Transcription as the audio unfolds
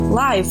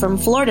live from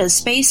Florida's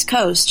Space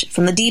Coast,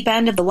 from the deep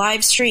end of the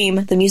live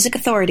stream, The Music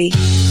Authority.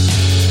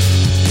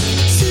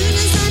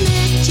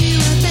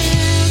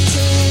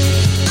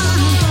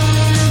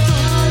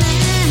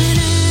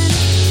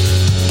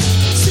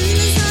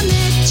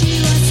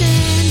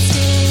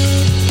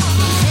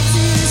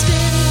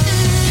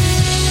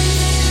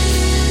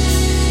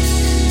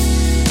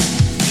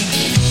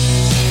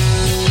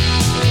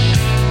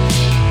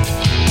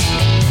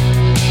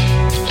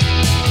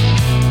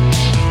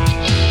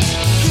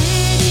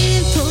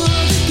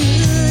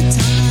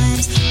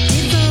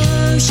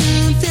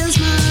 Fills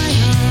my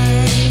eyes.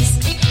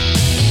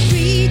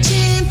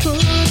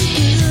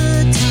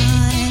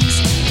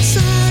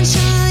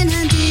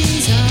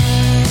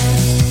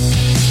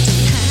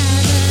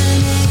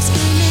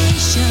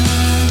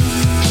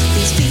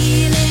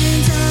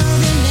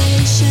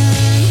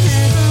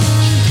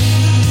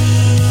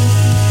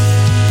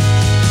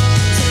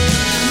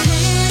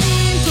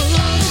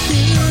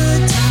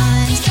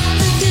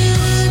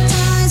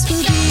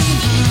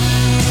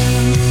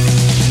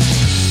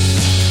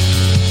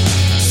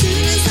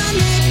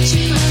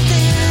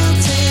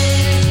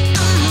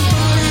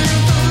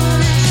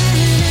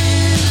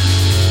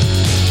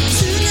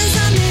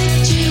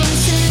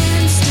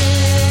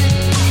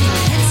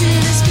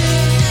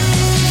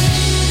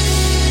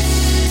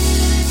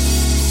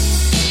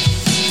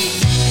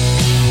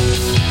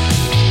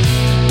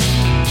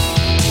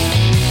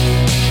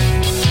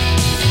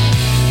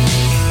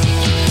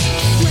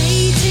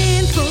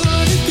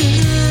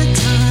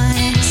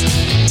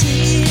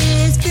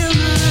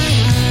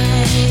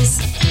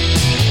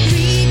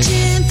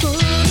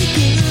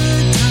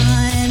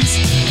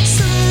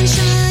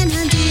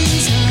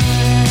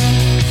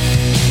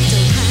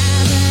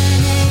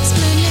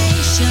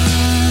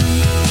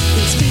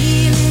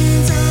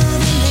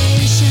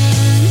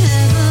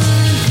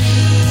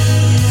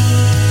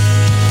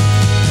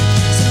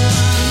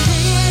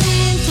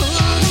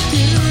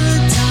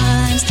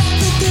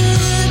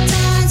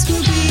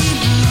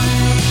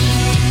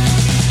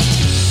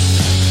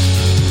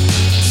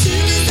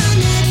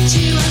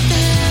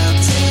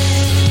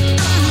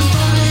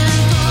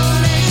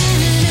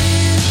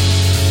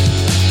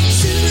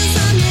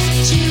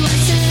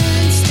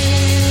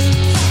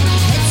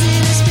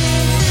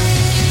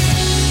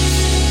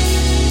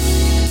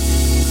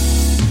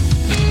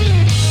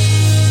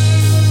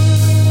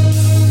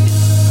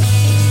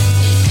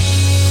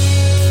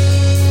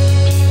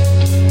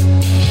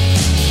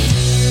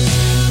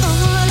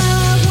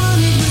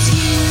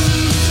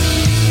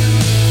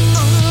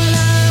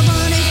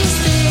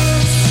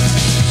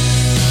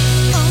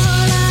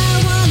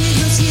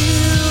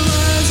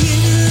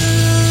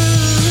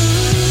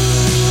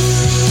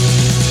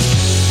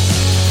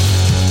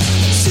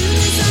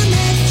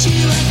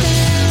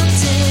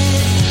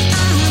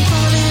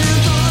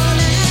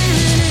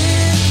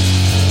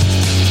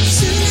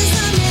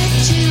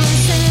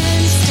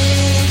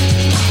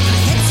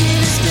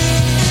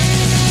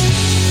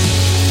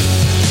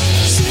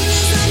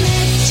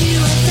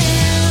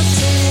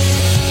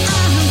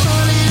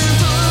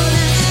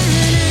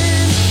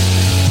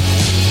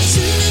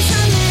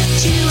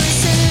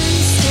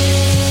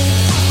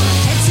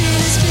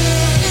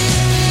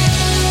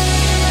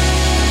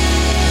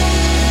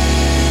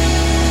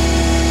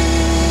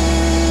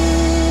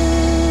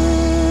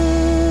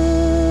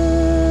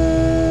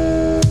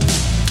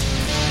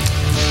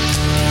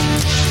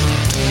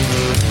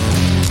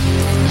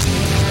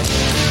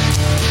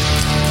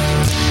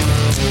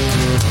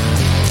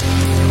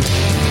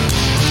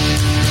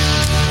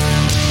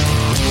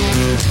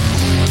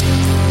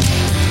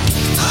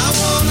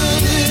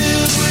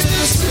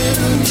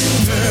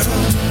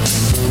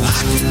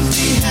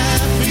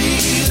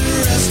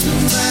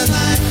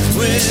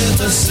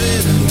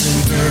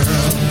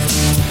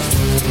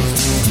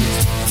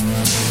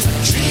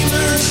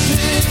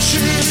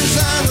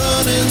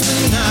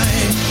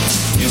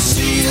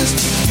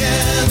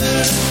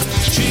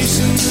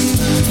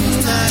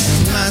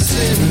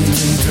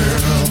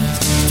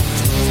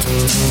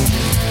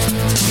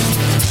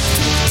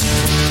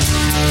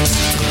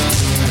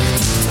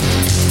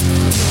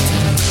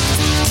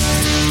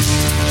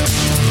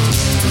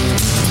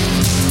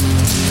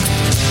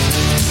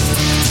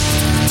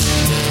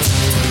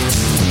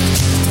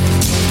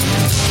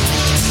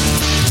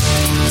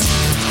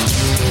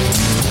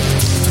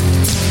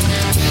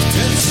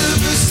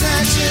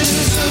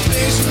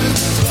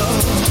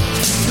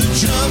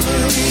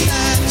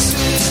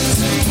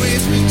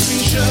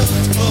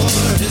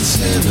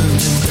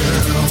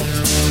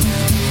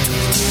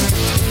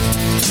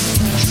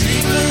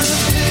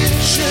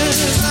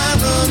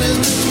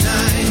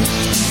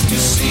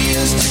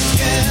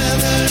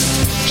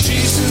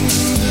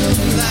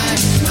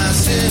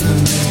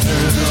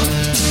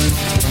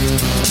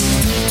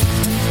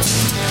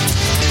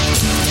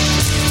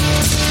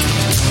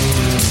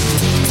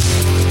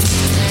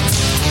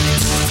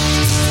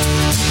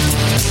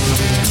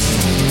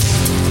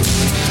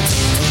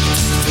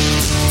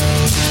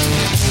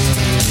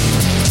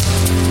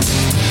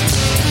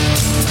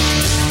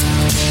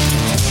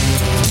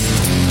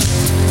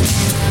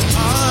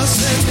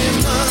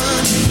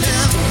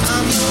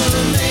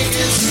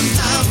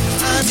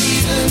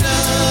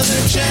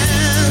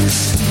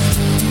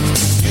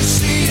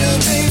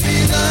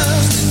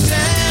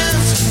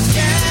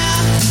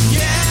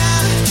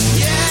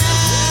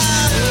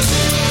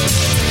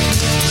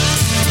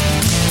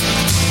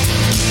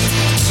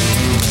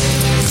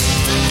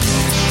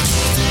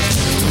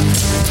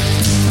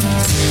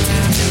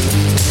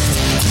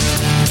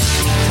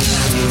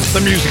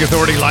 the Music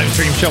Authority live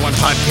stream show and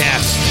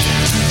podcast.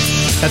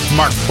 That's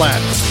Mark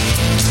Platt.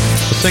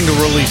 A single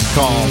release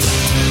called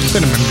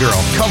Cinnamon Girl,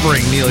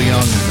 covering Neil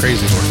Young and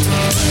Crazy Horse.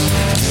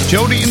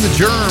 Jody and the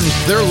Germs,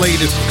 their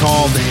latest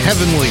called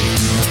Heavenly.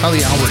 How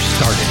the hour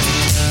started.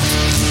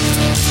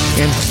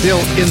 And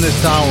still in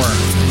this hour,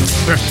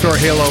 Restore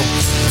Halo,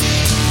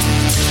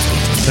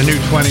 The New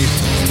 20s,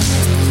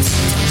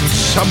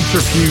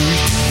 Subterfuge,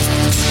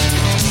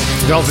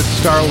 Velvet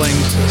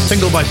Starlings,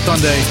 Single by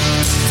Sunday,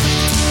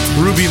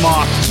 Ruby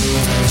Moss,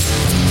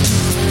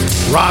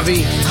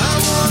 Ravi,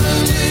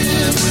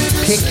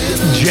 Pick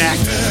Jack,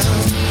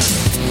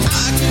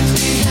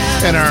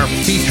 and our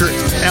feature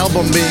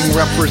album being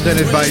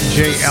represented by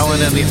Jay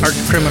Allen and the Arch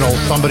Criminal.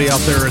 Somebody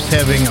out there is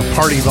having a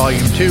party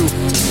volume 2.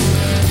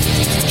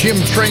 Jim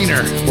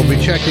Traynor will be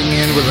checking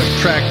in with a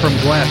track from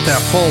Glass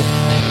Half Full.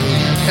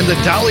 And the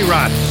Dolly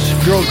Rots,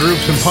 girl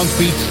groups and punk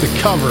beats, the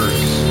covers.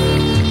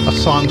 A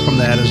song from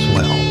that as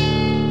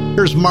well.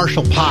 Here's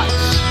Marshall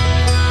Potts.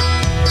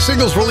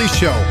 Singles release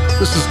show.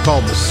 This is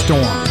called The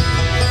Storm.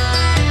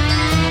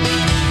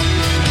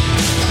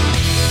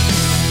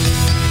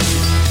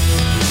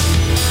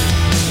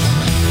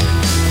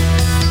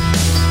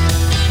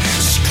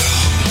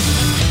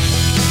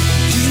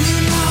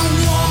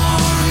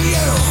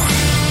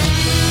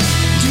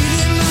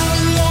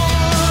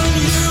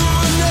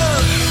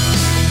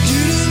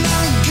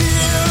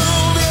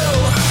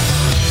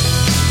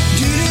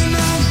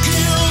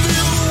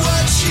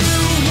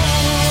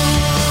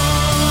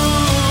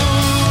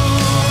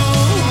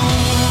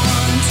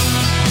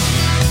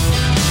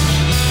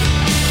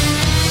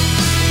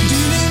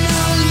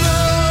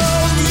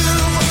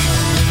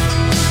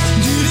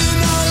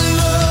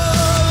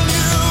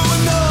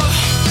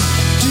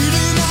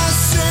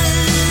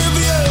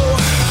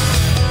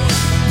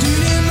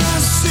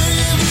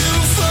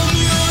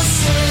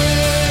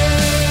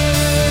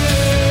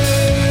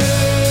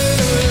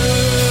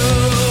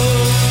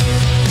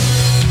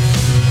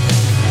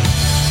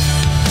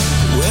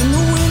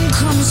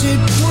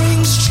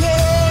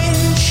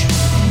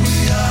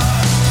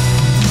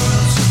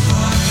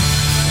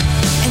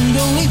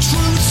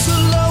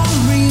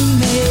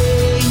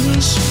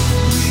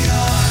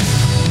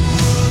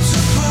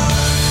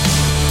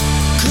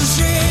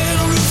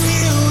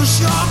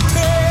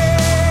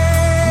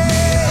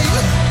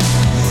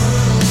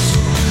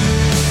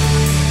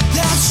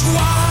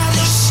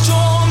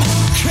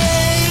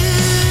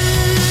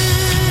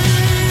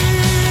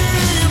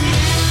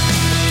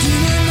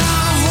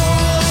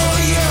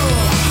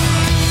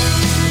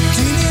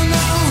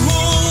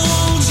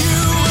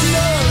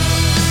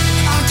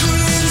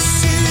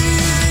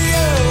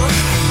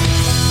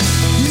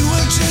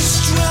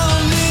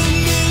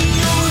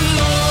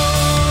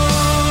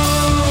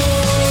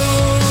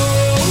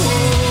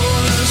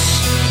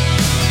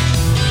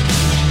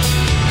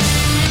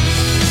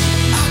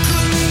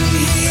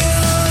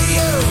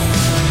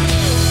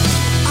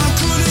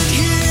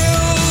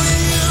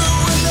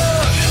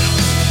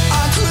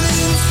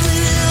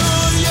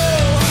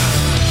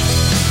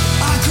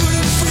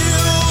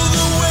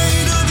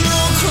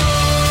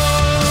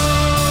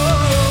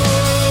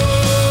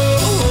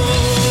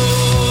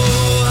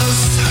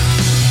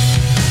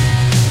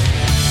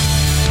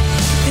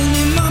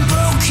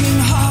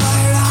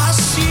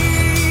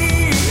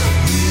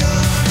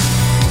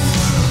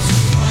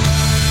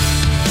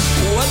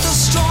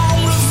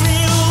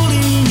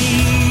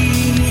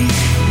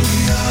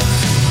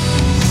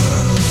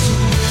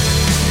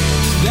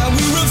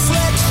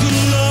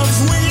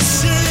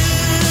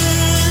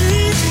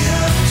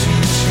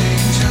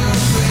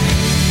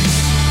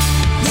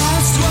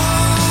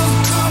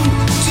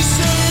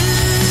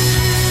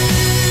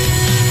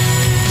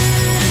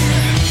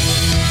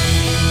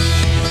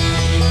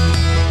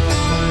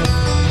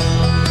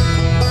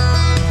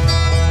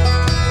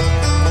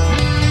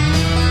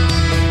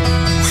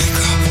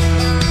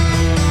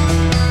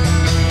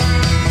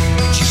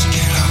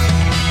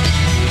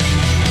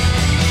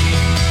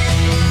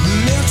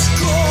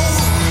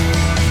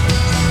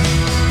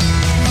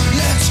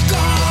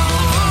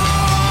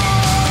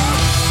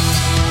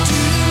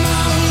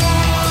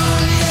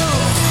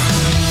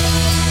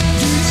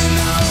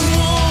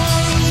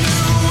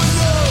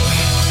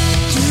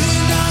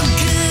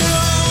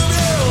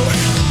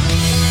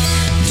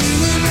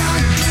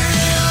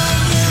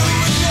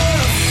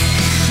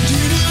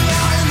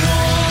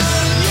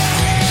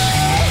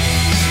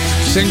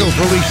 Singles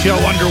release show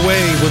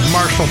underway with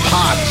Marshall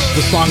Potts.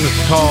 The song is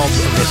called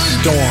The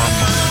Storm.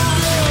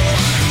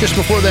 Just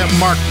before that,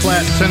 Mark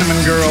Platt, Cinnamon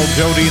Girl,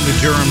 Jody and the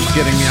Germs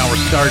getting the hour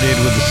started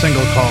with the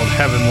single called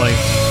Heavenly.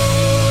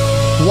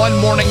 One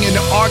Morning in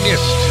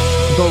August,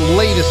 the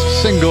latest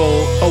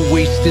single, A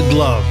Wasted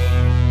Love.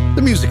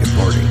 The Music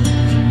Authority.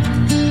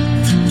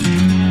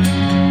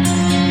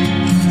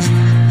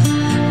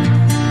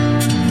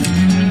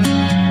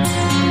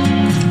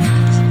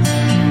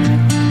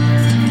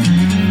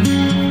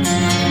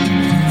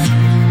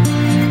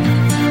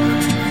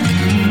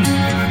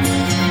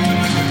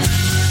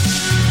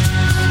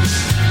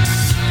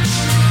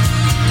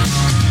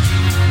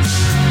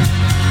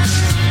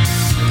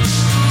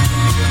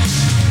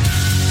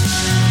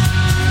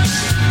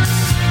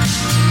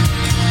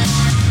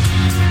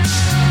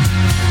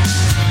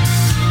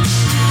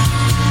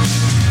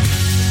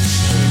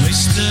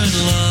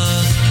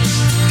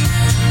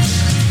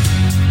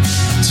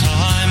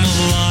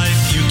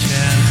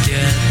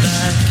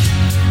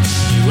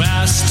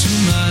 ask too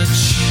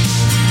much.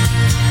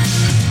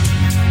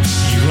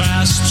 You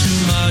ask too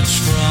much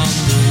from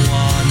the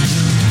one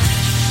who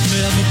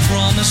never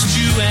promised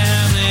you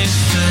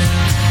anything.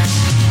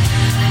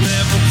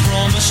 Never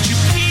promised you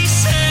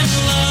peace and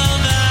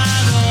love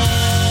at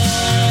all.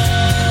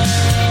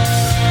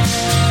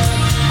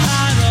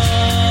 At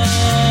all.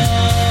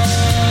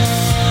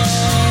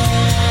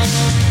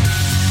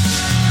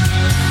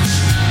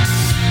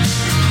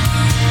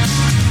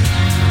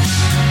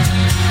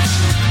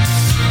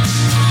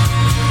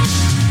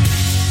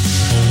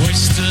 A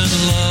wasted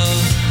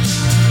love.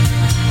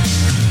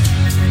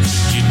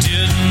 You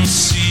didn't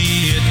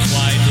see it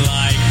quite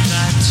like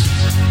that.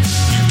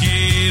 You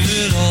gave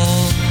it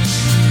all.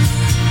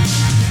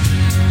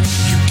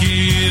 You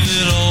gave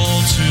it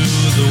all to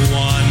the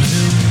one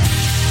who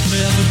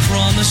never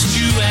promised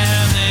you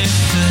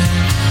anything.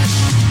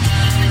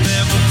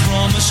 Never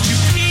promised you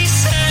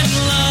peace and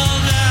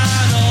love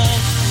at all.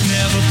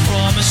 Never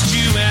promised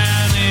you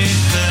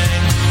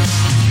anything.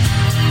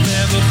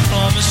 Never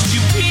promised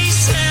you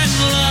peace and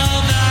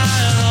love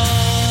at all.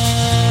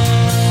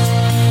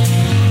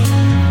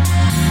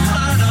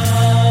 At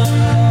all.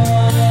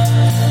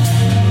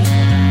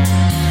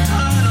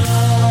 At all. At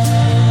all.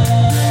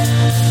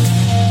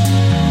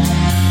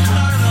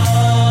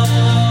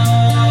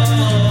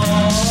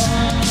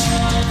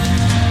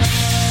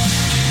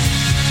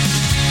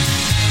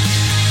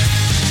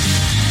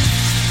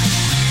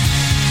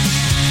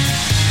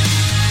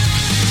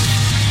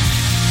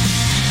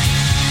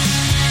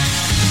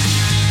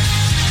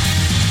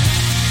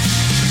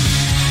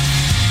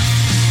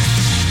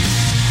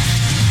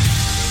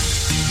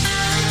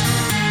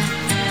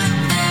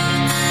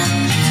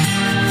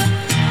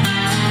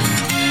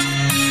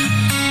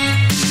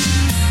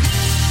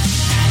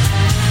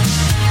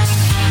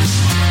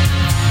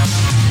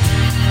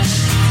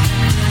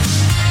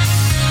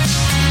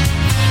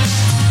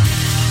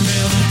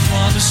 Never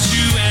promised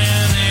you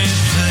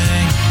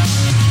anything.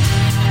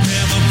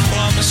 Never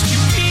promised you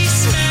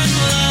peace and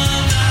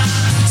love.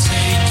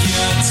 Take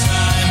your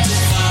time to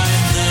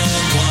find the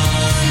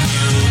one.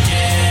 You'll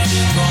get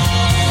it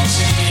wrong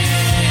to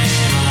get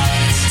it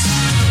right.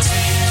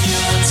 Take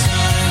your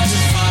time to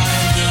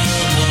find the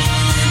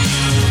one.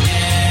 You'll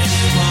get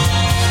it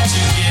wrong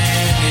to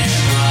get it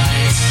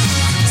right.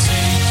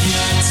 Take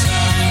your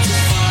time to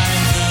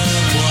find the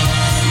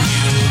one.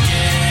 You'll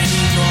get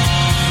it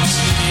wrong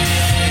to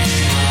get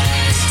it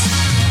right.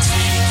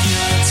 Take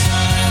your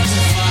time to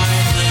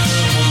find the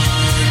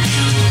one.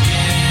 You'll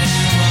get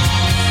it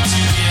wrong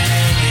to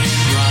get it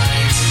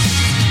right.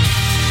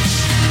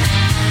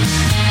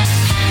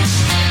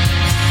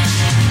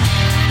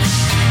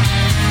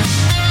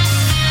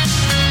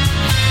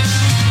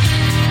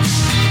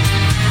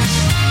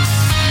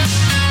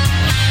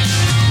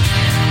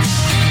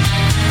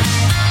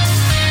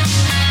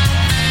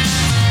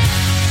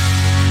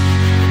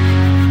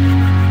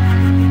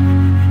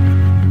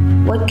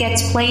 What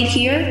gets played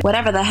here?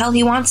 Whatever the hell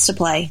he wants to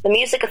play. The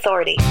Music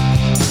Authority.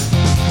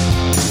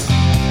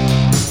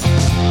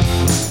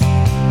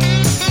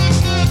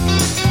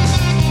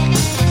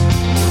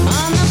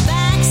 On the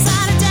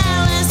backside of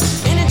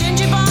Dallas, in a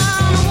dingy bar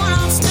on a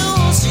one-off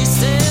stool, she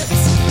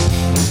sits.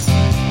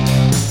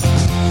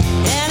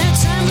 And her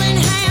trembling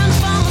hand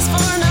fumbles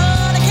for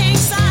another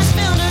king-size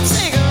filtered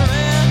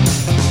cigarette.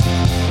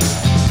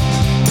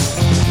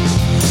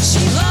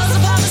 She loves the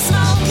puff of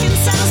smoke and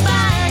settles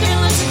back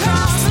and looks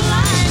across the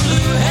light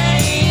blue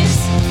haze.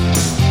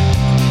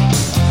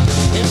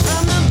 In front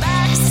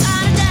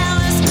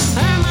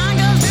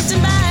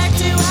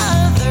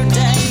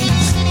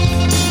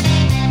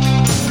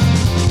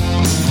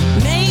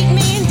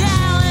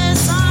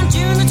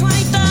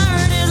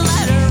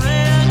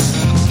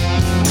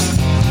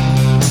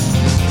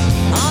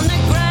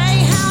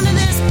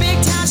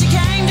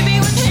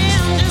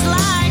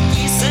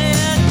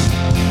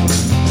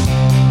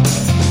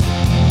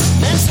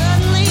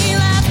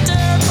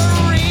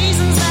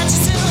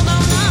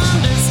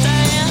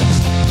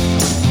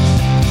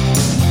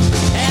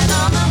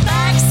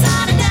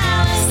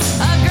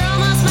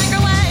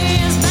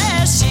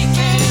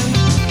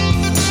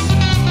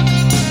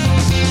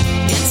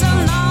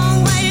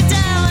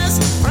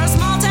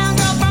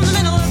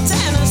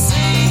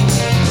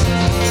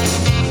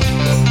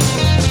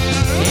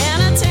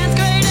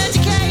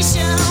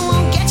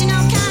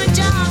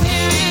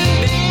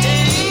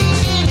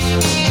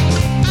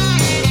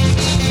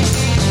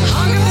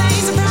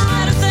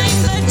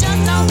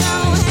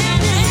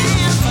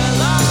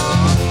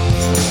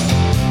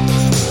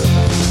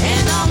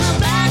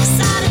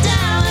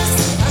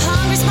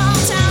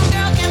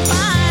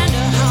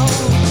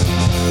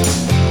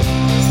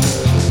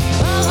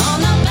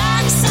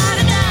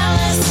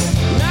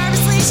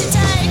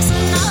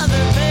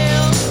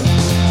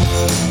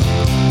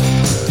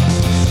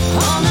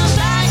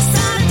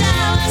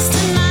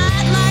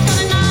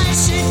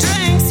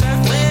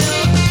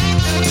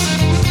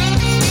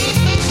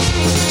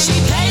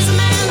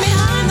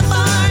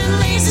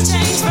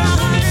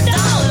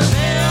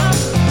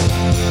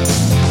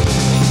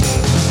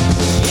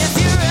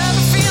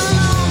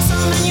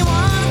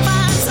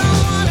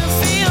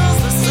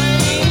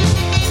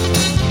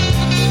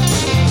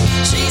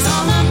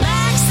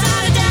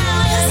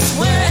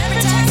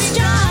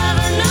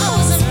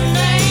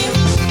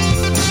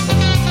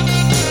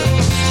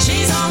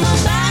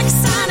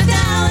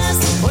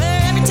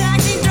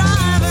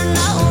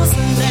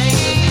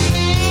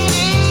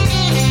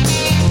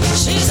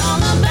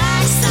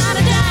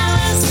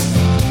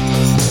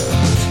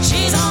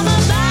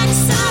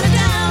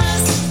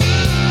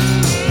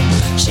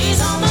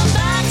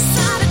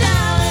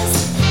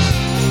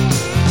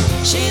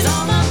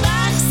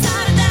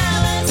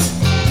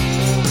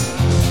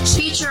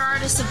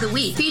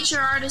week. Feature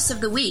artist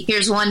of the week.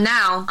 Here's one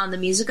now on the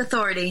Music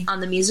Authority. On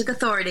the Music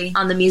Authority.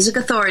 On the Music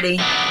Authority.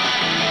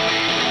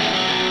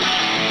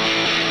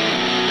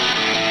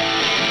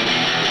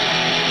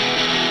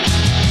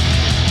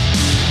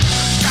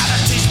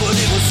 But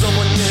it was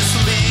someone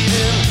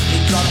misleading. He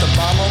dropped a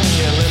bomb on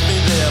me and left me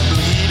there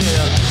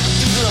bleeding.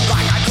 You look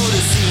like I could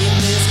have seen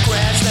this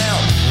crash now.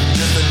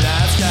 Just a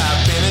nice guy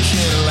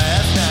finishing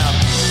last now.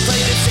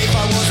 Played it safe,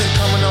 I wasn't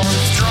coming on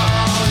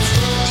strong.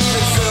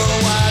 Even so,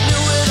 I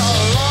knew it all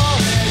along.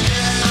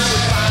 I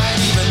was fine,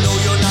 even though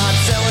you're not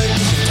selling.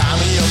 You can tie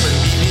me up and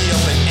beat me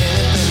up and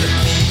anything to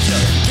please you.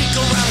 Peek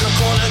around the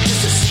corner just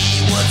to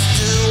see what's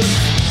doing.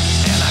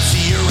 And I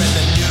see her in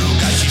the new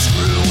guy she's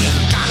screwing.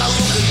 Gotta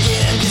look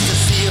again just to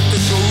see if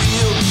it's for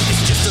real.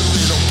 It's just a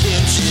little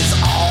pinch is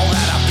all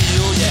that I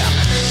feel, yeah.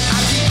 I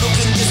keep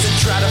looking just to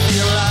try to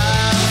feel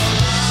alive.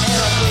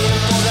 And I'm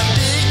waiting for that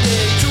big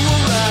day to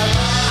arrive.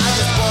 I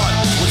just bought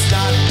what's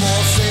not for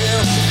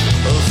sale.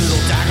 Those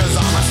little daggers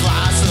on my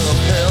slice of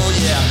hell,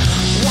 yeah.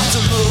 Want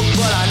to look,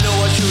 but I know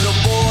I should have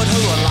bought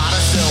her a lot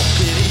of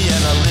self-pity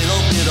and a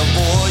little bit of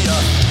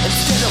voyeur.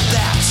 Instead of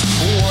that,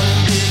 one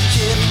big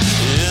kick,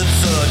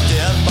 it's a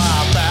death by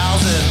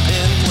 1,000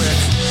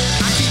 pinpricks.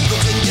 I keep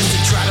looking just to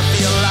try to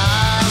feel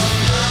alive.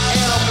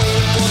 And I'm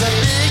waiting for that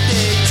big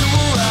day to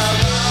arrive.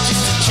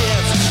 Just a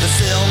chance to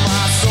sell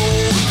my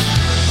soul.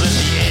 Let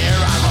the air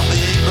out of my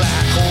big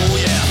black hole,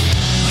 yeah.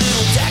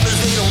 Little daggers,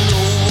 they don't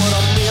know what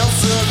I'm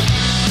missing.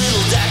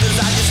 Little daggers,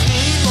 I just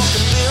need more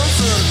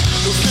convincing.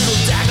 Those little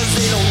daggers,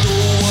 they don't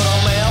know what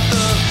I'm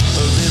after.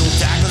 Those little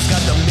daggers got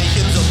the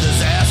makings of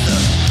disaster.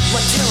 My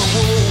terror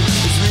world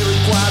is really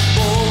quite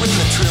boring.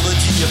 The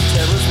trilogy of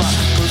terror's my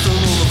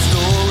personal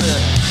story.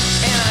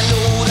 And I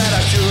know that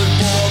I should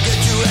forget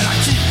you. And I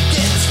keep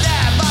getting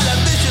stabbed by that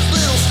vicious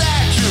little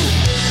statue.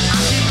 I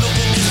keep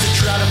looking just to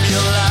try to be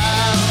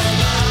alive.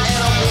 And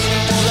I'm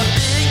waiting for the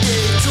big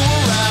day to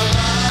arrive.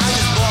 I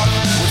just bought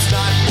what's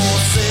not for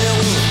sale.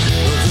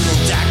 Those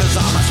little daggers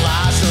on my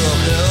slice of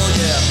hell,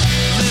 yeah.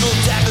 Little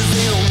daggers,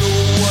 they don't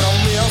know what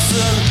I'm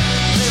missing.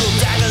 Little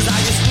daggers, I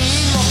just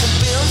need more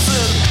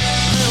convincing.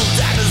 Little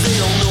daggers, they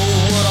don't know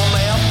what I'm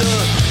after.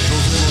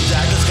 Those little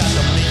daggers got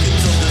the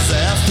makings of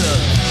disaster.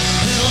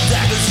 Little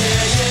daggers,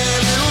 yeah, yeah.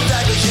 Little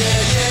daggers,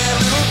 yeah,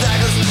 yeah. Little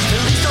daggers,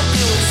 at least I'm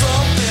feeling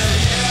something.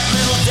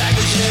 Little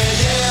daggers,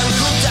 yeah, yeah.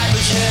 Little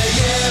daggers, yeah,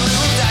 yeah.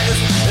 Little daggers,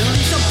 at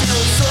least I'm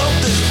feeling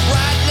something.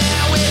 Right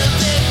now,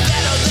 anything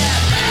better than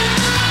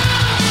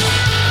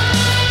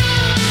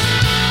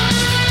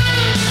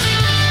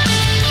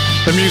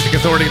The Music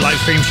Authority live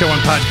stream show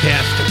and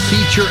podcast.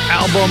 Feature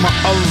album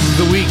of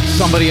the week.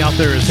 Somebody out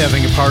there is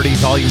having a party.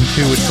 Volume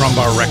 2 at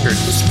Drumbar Records.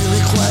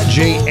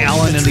 Jay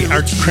Allen and the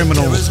Arch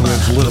Criminals with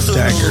Little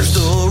Daggers.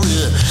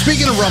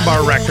 Speaking of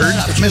Drumbar Records,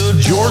 Miss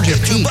Georgia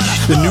Peach,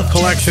 the new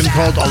collection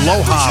called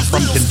Aloha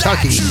from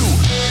Kentucky.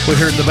 We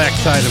heard the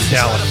backside of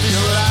Dallas.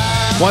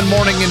 One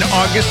Morning in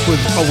August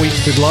with A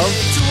Wasted Love.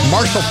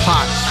 Marshall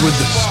Potts with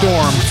The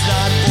Storm.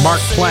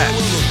 Mark Platt,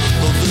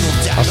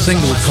 a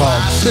single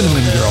called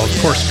Cinnamon Girl, of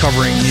course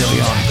covering Neil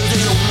Young.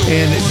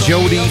 And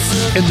Jody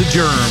and the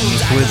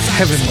Germs with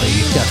Heavenly.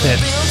 Got that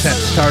set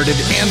started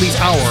and the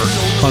hour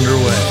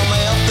underway.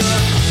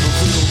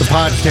 The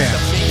podcast.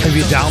 Have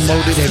you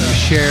downloaded? Have you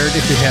shared?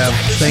 If you have,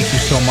 thank you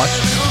so much.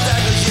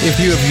 If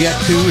you have yet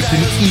to, it's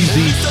an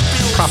easy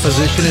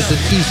proposition. It's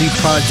an easy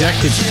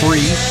project. It's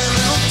free.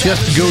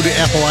 Just go to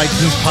Apple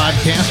iTunes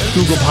Podcast,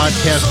 Google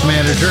Podcast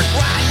Manager,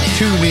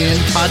 TuneIn,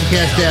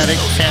 Podcast Addict,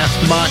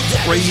 CastBox,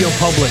 Radio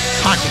Public,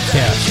 Pocket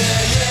Cast,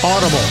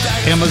 Audible,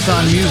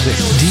 Amazon Music,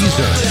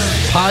 Deezer,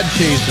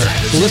 Podchaser,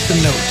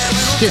 Listen Notes,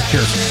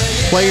 Stitcher,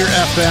 Player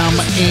FM,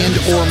 and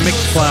or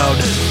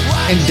Mixcloud,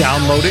 and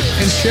download it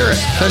and share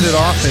it. Send it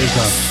off as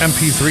a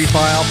MP3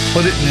 file,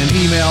 put it in an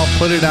email,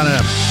 put it on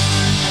a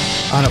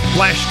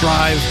flash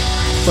drive,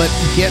 but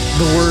get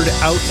the word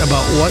out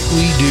about what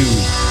we do.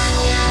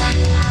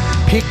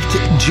 Picked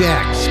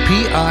Jacks,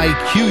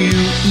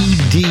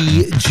 P-I-Q-U-E-D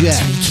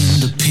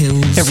Jacks.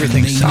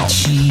 Everything south.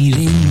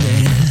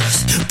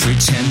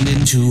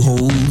 Pretending to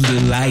hold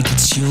it like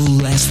it's your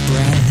last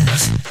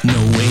breath. No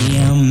way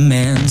I'm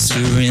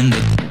answering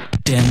the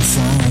damn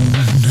phone.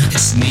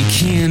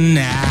 Sneaking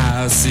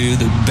out through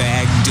the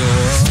back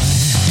door.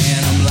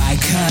 And I'm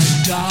like a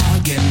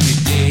dog every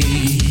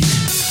day,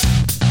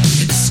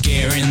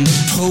 scaring the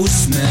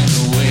postman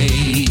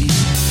away.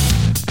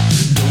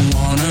 Don't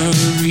wanna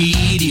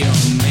read your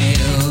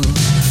mail,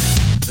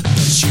 but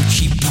you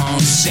keep on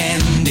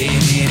sending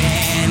it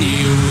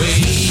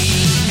anyway.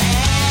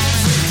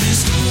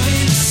 Everything's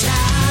going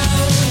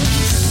south.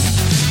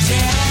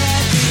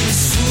 Dad is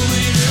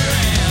fooling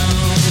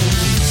around.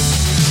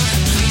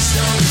 Please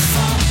don't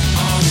fall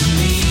on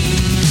me.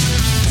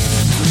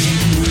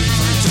 Grim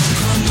Reaper, don't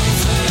come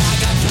over. I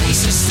got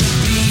places to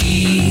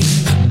be.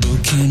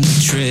 Booking a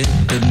trip,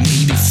 but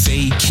maybe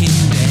faking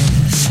death.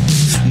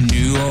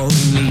 New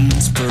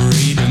Orleans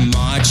parade of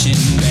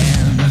marching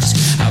bands.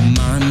 I'm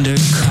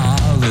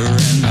undercover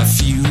and my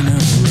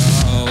funeral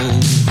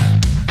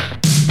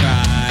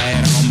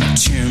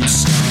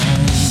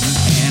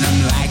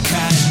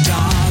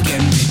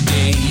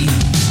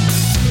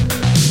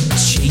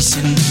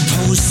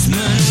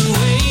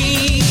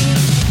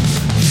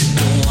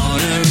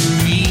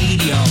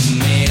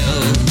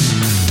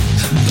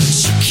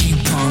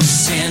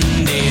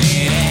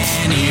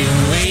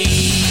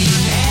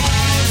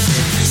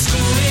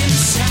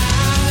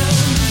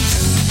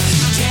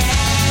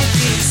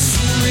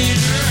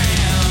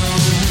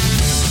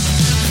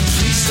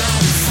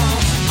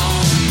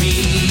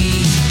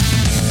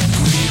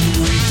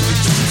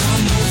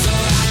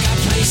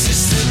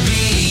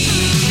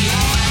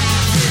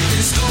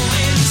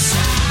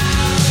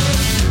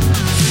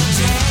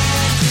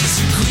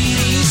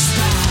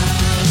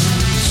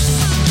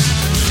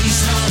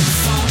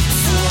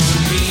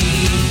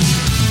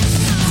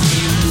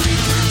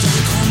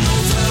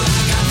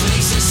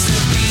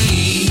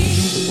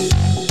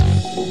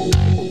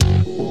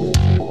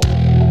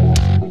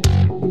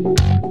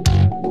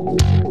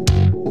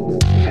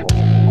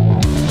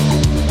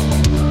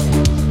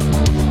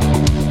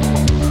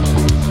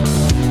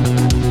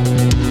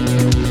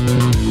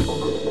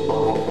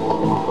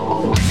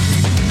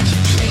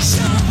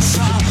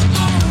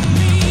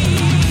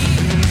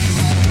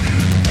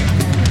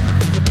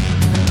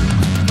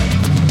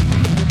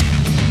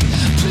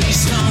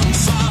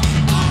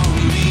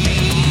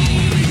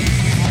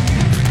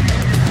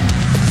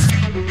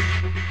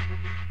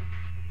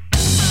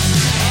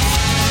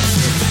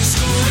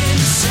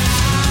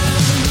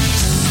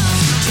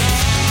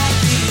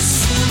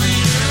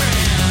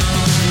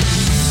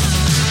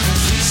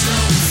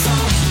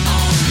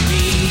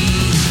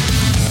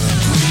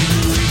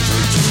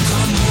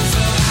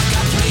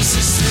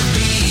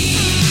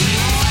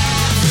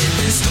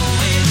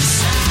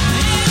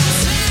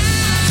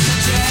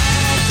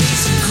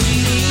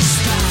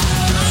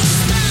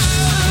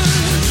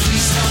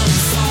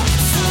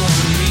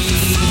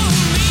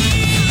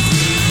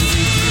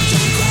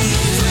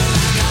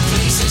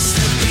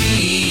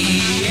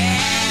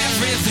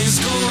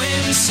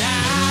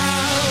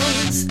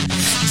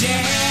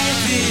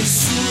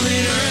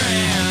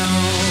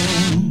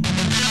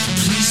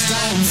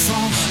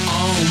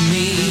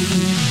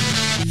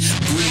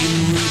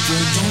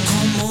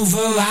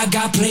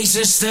got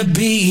places to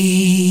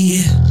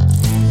be.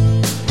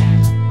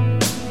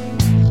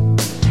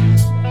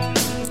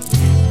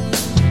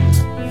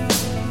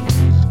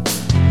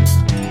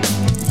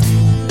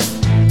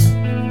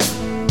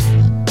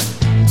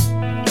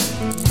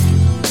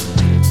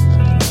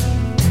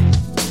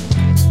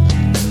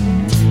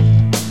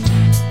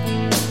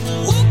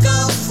 Woke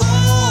up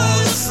for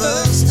the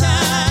first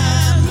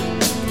time.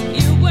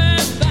 You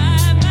were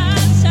by my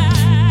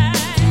side.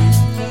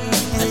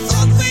 I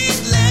thought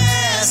we'd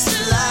last a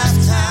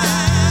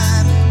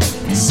lifetime.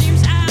 It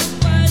seems I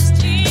was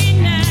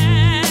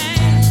denied.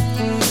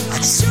 I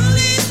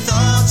truly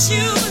thought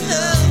you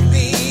loved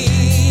me.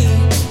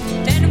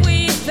 Then we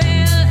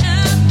fell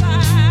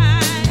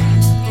apart.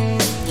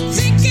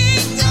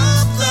 Picking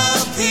up the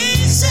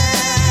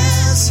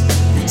pieces.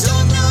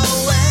 Don't know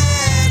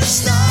where to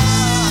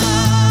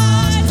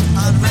start.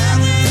 I'd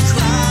rather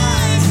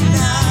cry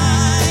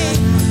tonight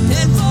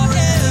than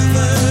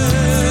forever.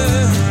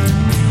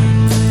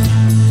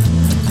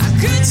 I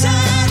could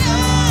turn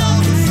on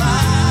the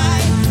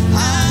fight.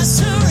 I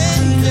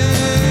surrender.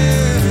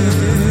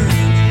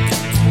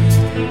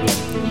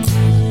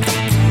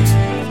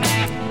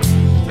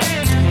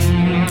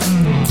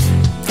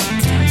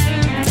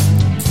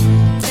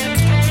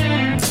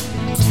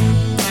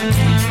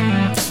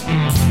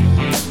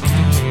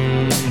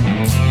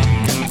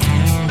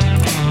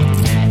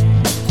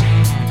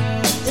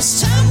 This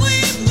time we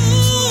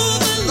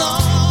move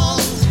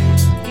along.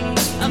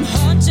 I'm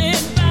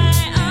haunted by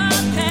our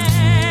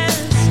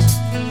past.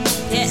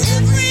 Yeah,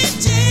 every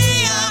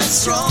day I'm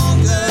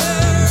stronger.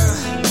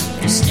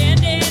 I'm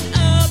standing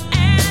up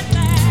at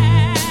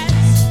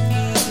last.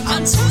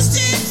 I'm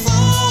toasting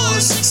for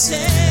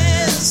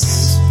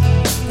success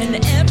and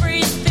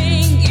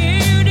everything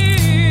you do.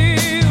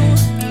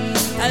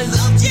 I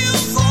loved you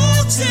for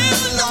too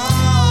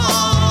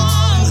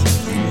long,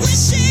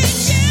 wishing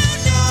you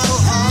no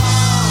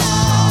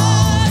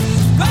harm.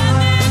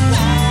 Rather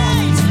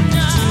die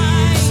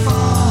tonight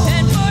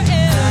than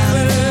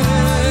forever.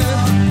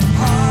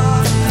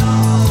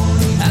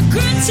 I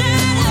could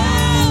turn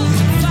off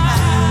the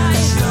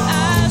fight.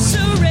 I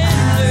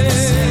surrender.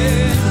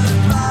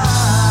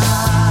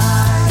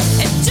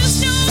 It's just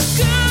no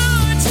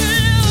good to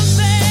look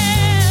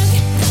back,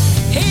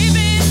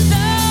 even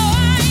though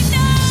I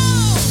know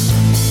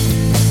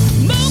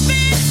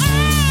moving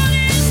on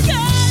is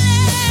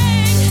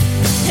calling,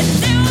 and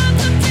now I'm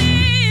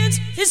convinced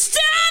it's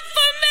time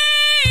for me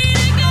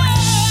to go.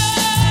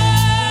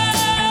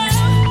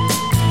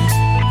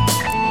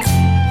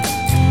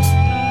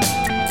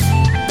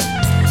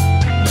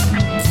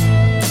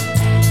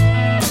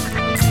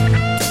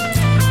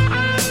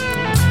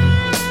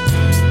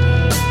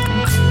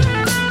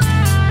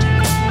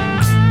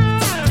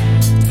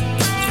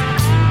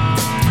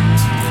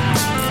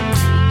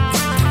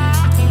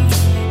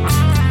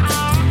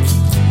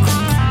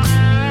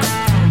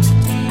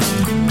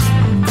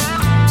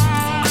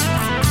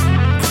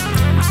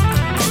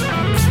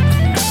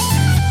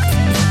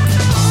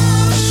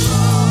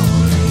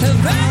 I'd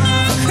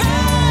rather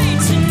cry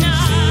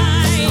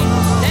tonight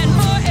than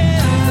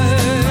forever.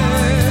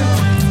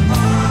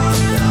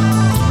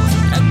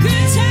 A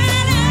good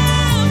turn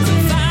out the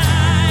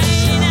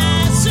fight. I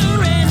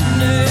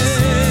surrender.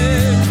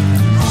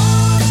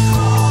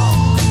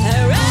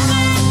 I'd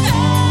rather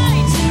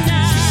die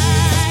tonight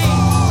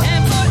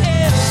than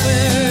forever.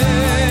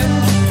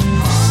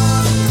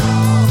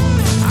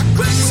 A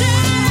good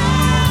turn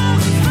out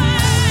the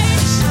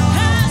fight.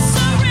 I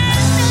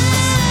surrender.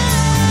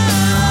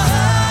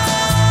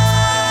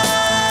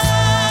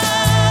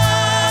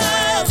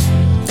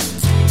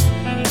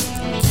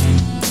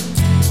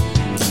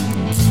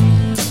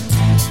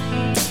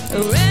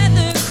 I'd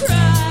rather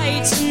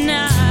cry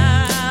tonight.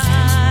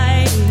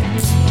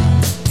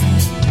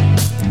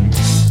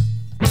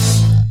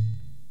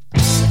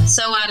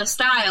 So out of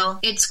style,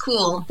 it's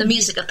cool. The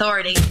Music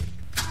Authority.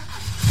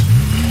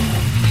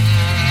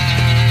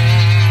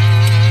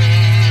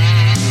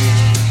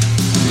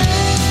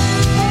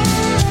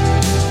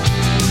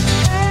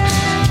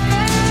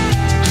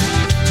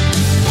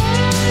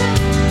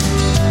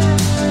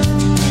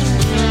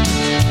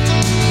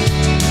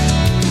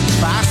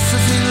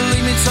 Fastest little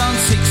limits on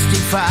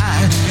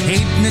 65.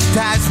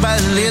 Hypnotized by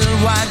little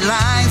white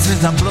lines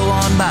as I blow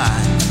on by.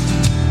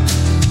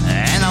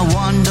 And I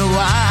wonder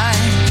why.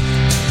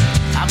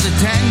 After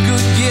 10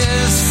 good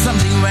years,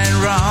 something went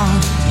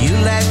wrong. You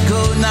let go,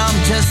 now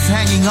I'm just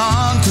hanging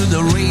on to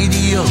the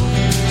radio.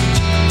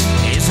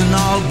 It's an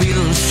all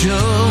Beatles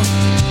show.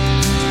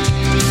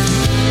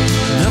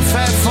 The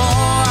Fat Four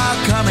are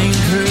coming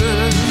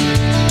through,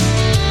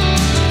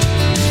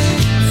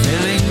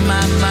 filling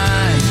my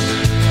mind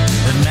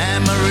with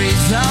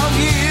memories of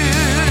you.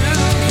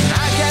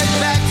 I get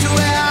back to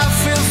where I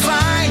feel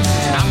fine.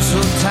 I'm so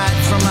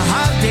tired from a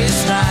hard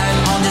day's night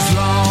on this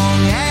long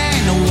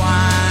and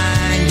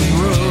winding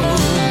road.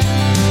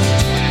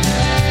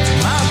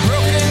 My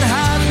broken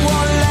heart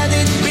won't let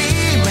it be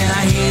when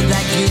I hear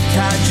that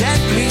guitar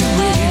gently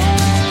weep.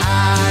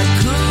 I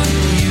could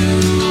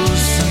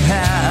use some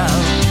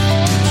help.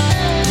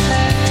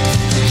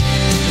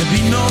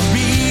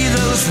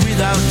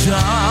 without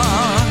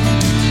John.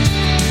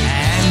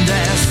 And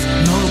there's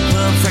no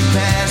perfect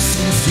past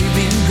since you've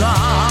been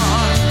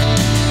gone.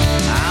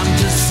 I'm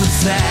just a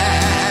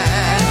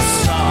sad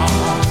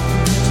song.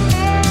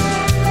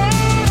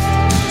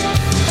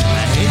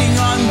 Heading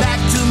on back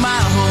to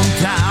my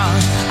hometown.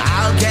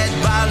 I'll get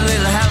by a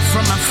little help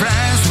from my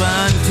friends,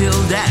 but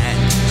until then,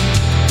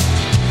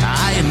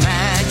 I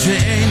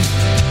imagine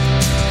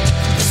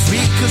the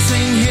speakers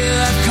in here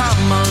have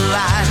come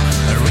alive.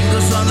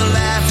 Ringo's on the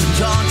left and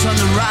John's on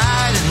the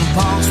right, and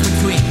Paul's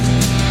between,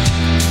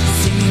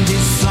 singing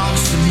these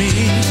songs to me.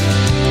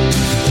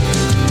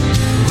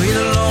 With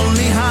a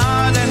lonely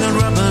heart and a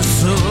rubber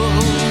soul,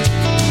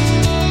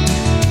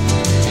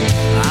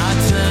 I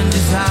turn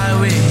this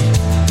highway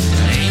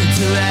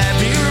into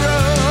Abbey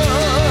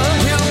Road.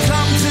 We'll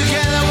come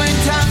together when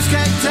times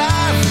get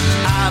tough.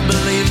 I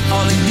believe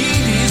all you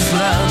need is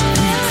love.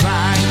 We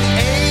cry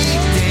 8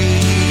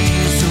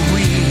 days a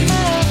week.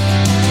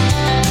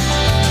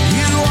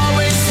 You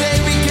always say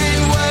we can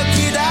work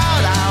it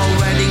out. Our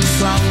wedding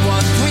song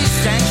was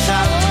twist and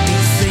shout.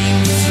 It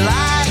seems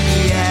like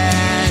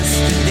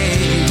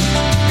yesterday.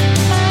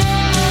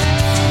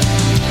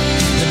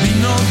 There'll be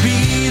no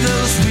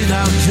Beatles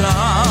without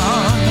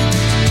John.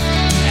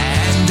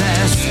 And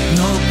there's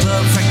no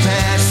perfect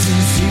past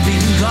since you've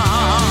been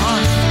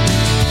gone.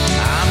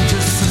 I'm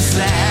just a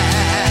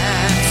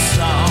sad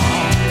song.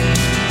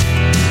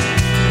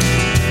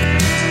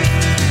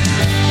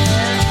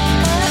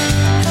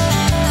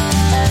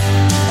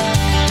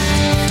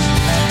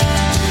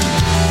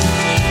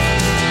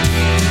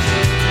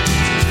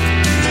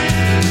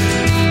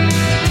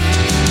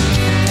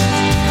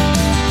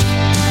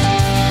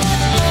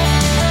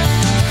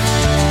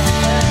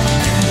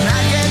 And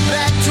I get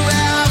back to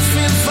where I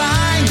feel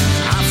fine.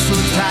 I'm so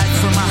tired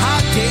from my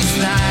hard day's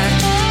night.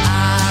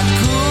 I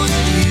could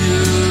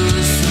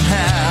use some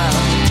help.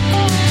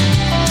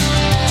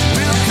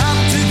 We'll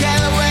come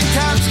together when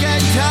times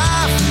get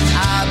tough.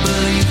 I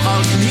believe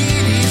all you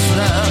need is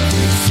love.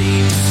 It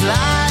seems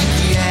like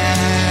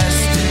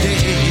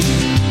yesterday.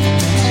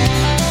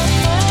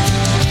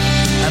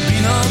 I've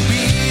been no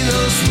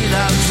Beatles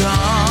without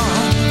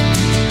John.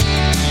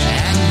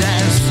 And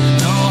there's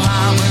no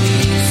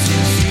harmony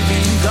since you've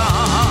been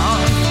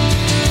gone.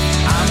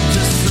 I'm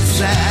just a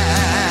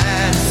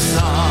sad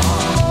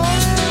song.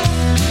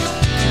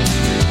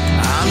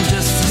 I'm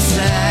just a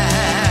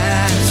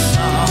sad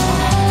song.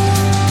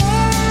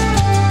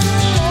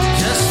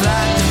 Just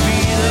like the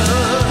Beatles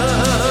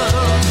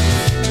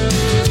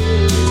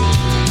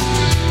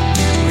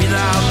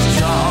without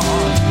John.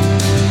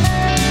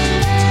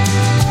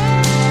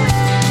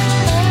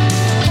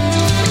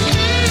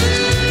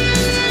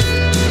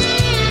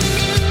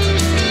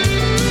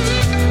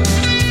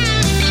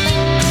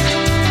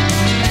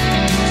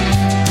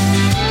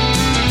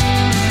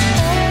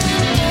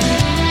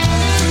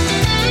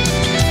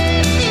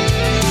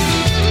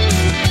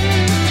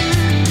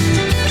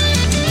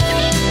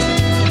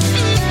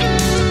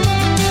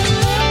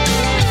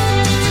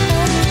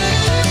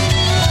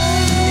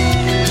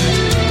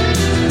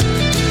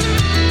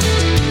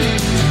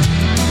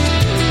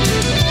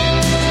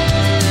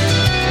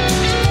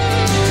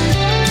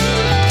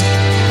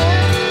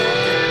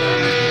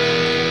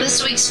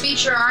 This week's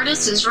feature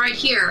artist is right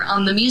here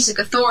on the Music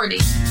Authority.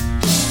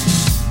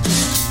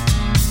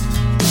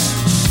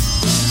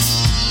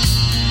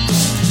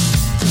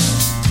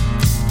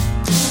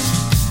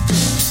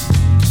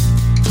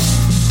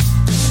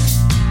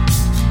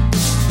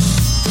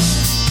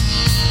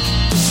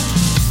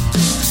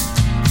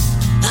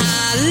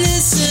 I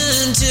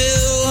listen to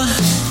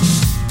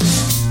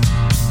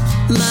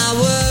my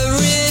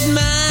worried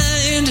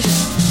mind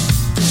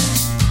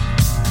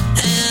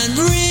and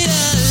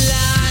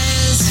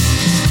realize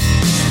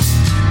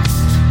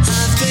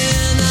I've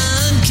been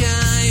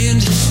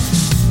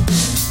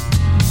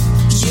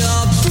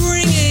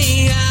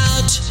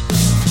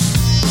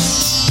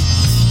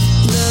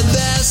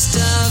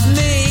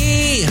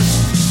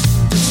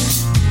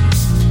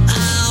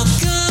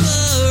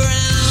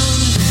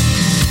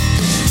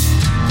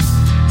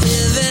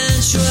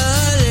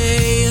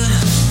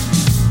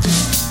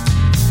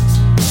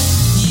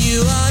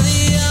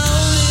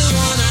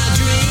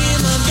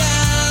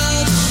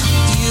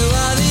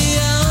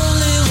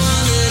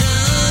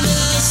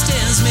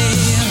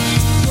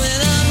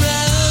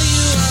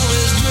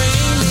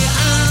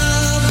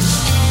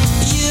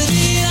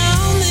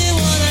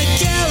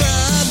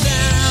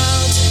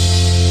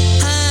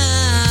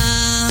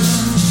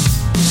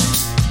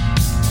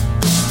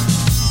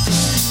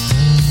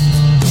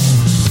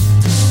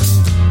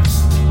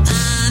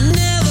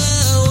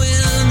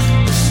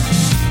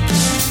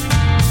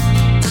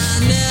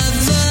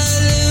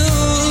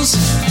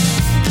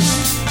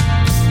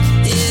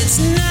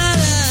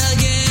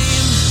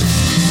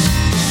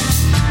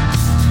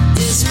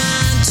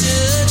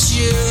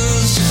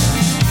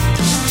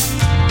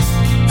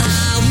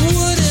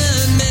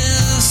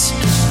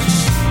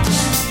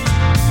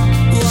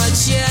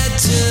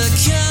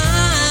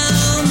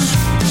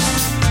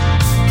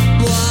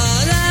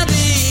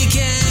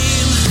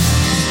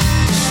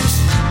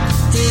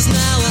is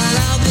now what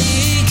I'll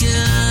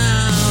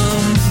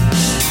become.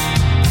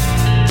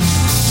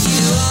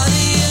 You are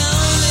the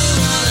only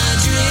one I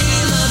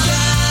dream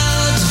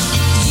about.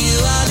 You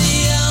are the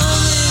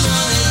only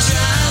one that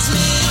drives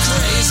me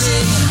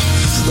crazy.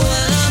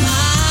 When I'm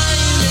high,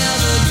 you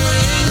never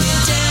bring me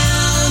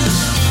down.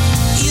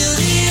 You're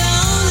the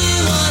only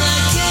one I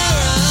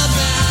care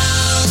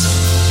about.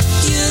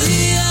 You're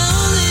the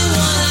only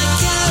one I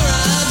care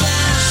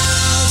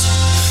about.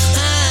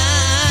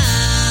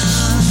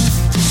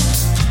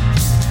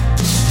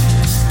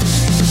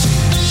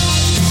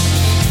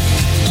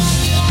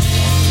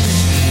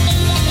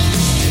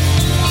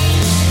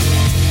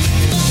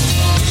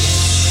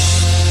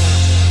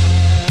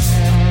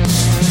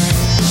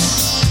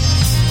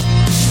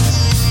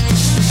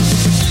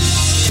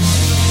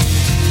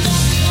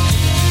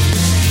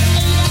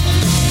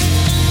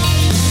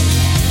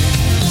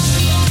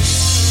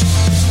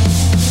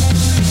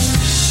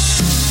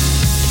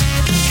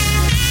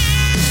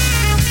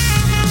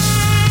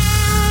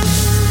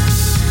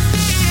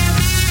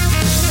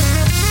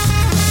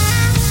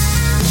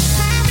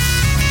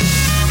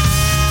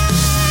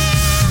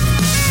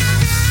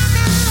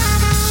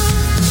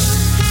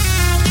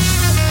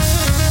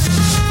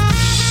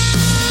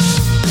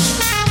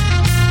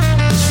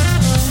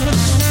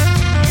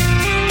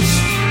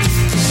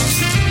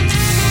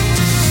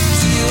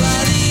 You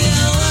are the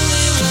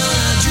only one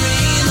I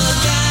dream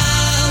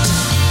about.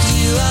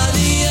 You are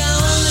the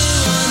only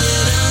one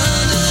that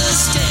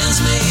understands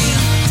me.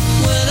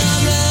 When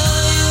I'm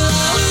low, you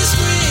always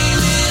bring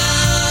me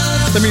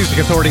up. The Music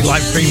Authority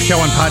live stream show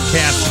and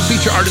podcast.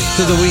 Feature artist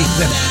of the week,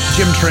 that's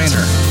Jim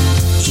Trainer.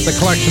 The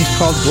collection's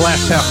called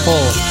Glass Half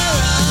Full.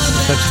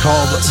 That's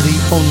called The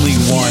Only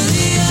One.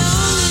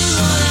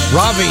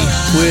 Ravi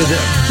with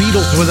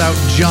Beatles Without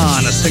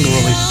John, a single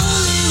release.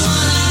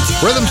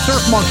 Rhythm Surf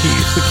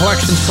Monkeys. The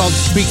collection's called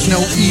Speak No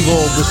Evil.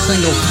 The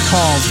single's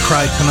called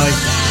Cry Tonight.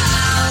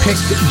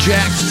 Picked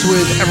Jacks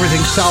with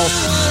Everything South.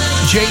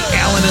 Jay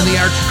Allen and the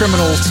Arch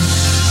Criminals,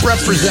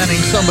 representing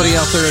somebody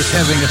out there as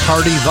having a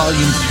party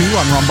Volume 2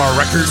 on Rumbar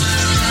Records.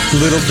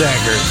 Little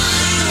Daggers.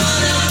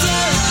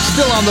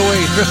 Still on the way,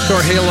 Thrift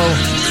Halo.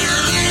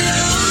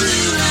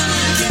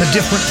 The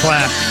Different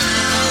Class.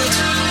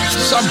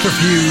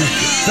 Subterfuge.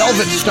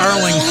 Velvet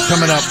Starlings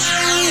coming up.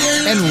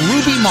 And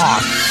Ruby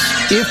Moss,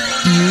 If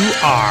You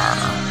Are.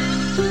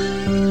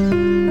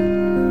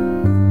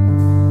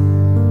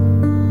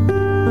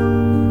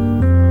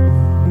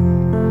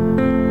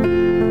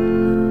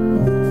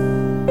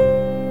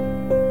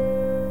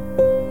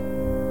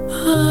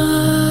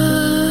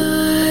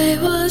 I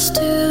was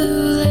too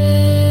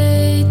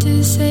late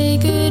to say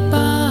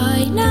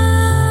goodbye.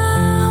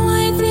 Now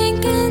I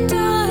think and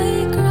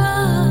I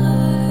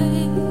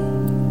cry.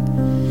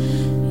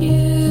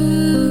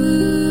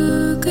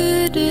 You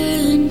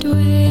couldn't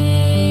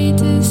wait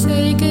to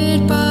say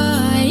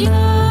goodbye.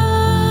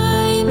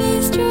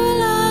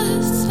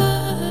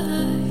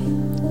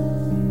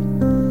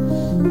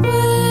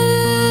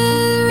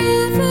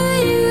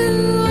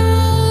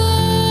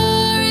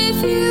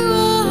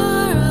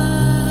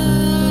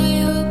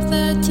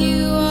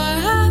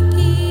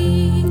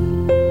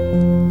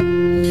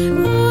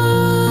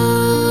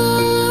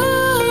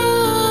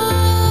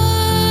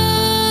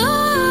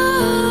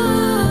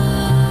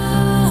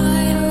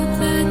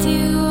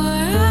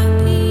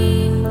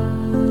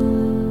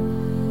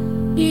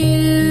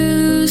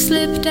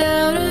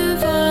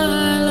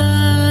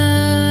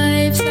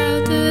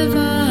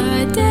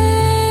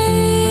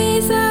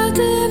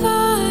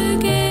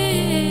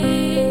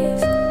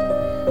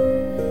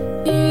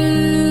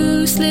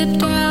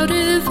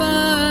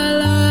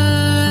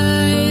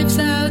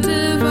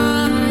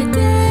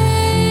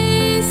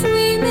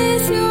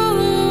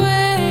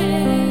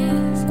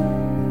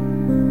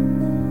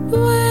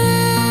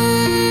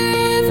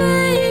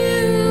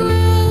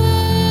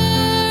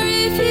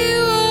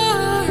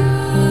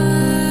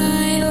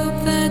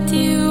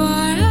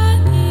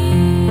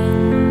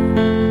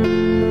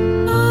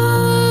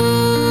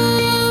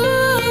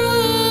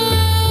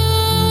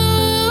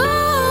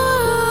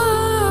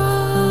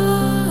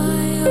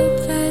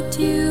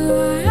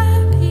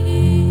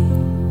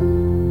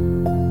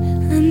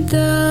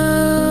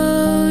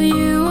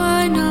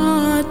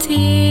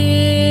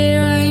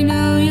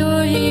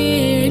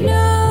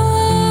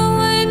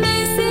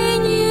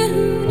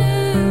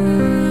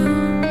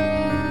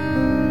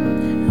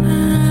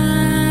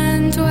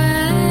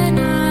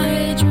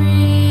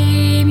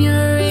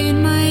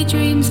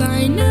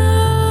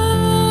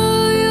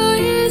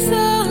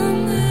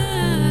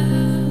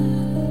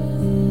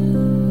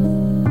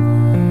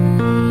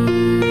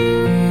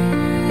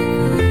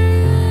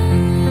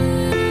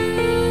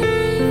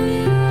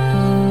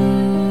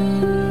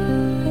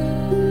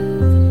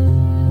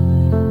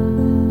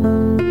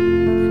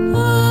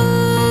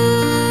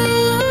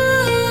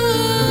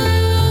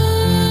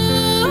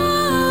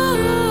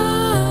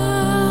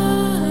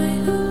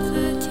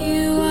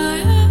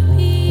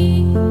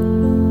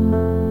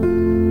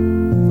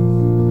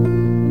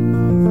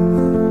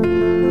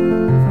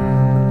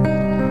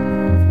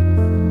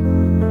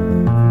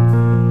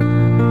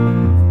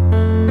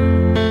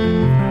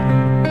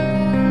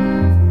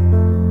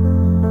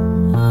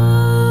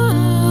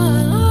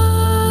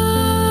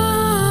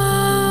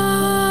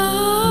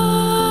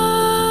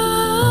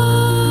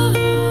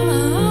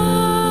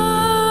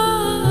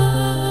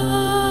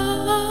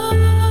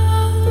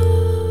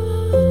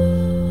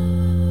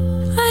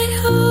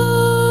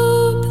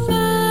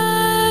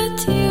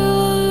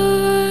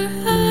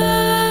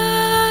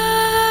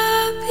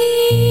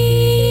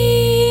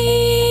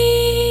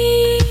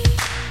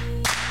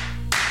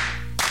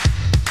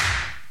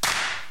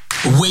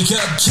 Wake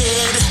up,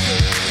 kid.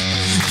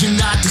 You're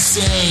not the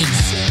same.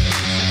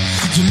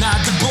 You're not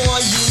the boy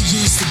you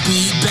used to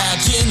be back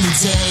in the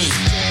day.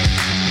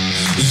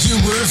 You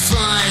were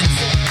fun,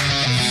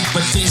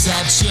 but things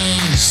have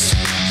changed.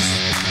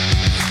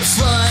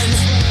 Fun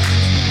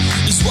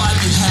is what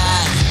you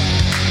had.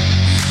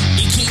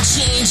 It can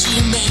change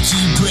you, make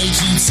you, break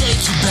you,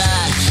 take you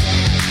back.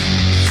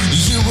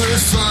 You were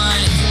fun,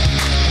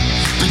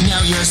 but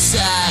now you're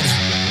sad.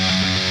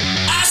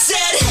 I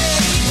said,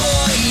 hey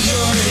boy,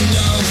 you're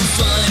no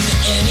fun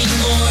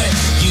anymore.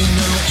 You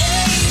know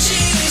age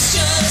is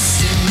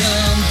just a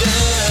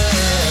number,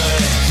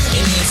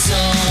 and it's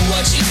all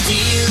what you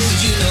feel.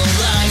 You know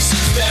life's a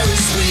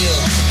Ferris wheel.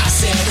 I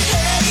said,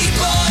 hey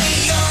boy,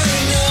 you're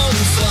no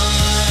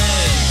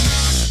fun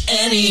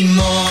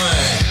anymore.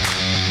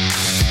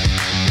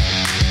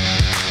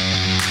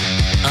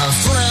 A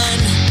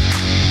friend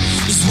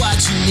is what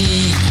you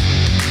need.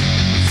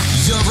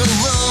 You're a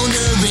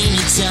loner in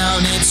your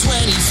town at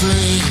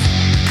 23.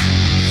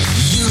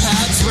 You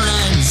had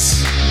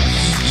friends,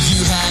 you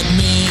had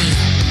me.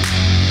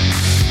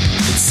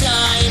 The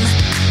time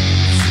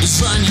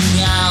is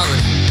running out.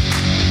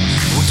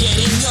 We're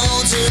getting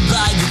older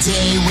by the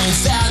day,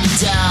 without a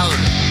doubt.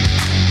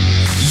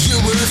 You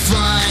were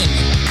fine,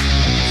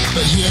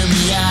 but hear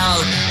me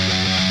out.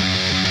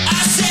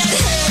 I said,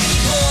 hey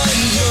boy,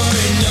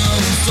 you're no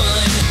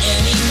fun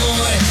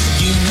anymore.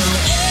 You know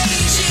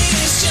age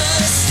is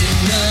just a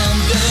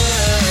number,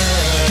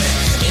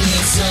 and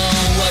it's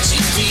all what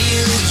you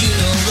feel. You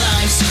know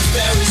life's a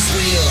Ferris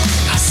wheel.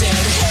 I said,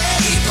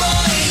 hey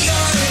boy,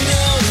 you're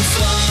no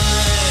fun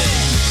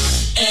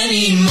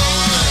anymore.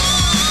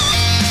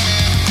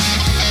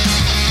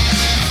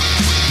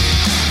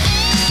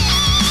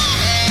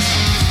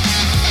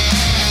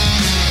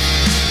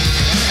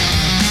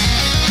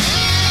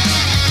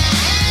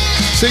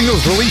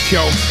 Singles release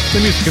show, the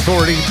Music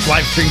Authority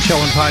live stream show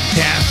and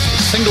podcast.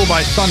 Single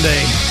by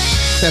Sunday.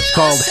 That's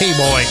called Hey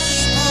Boy.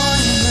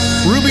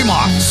 Ruby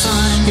Moss,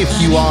 If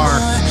You Are.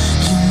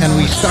 And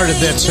we started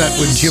that set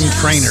with Jim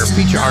Trainer,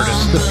 feature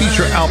artist. The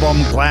feature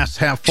album Glass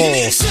Half Full.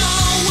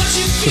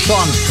 The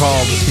song's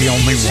called The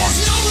Only One.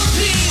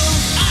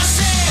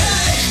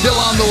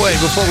 Still on the way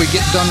before we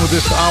get done with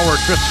this hour.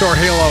 Tristor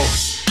Halo,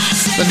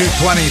 the new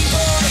 20s.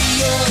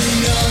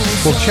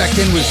 We'll check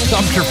in with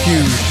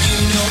Subterfuge.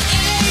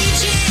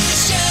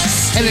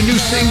 And a new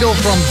single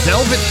from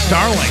Velvet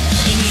Starlings.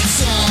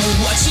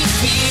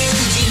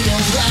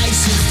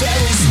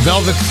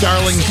 Velvet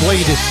Starlings'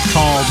 latest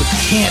called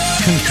Can't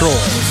Control.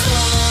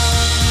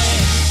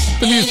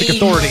 The Music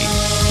Authority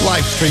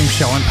live stream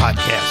show and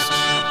podcast.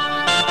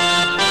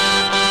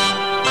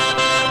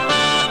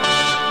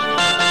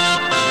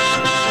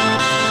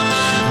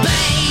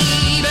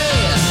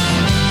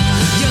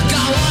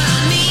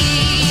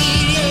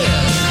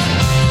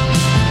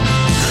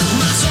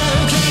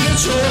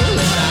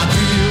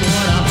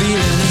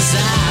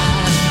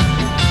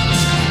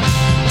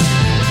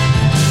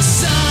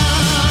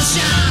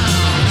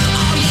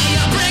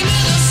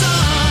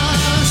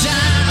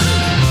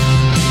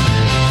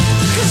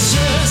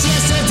 Just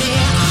yesterday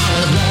I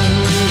was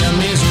lonely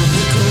and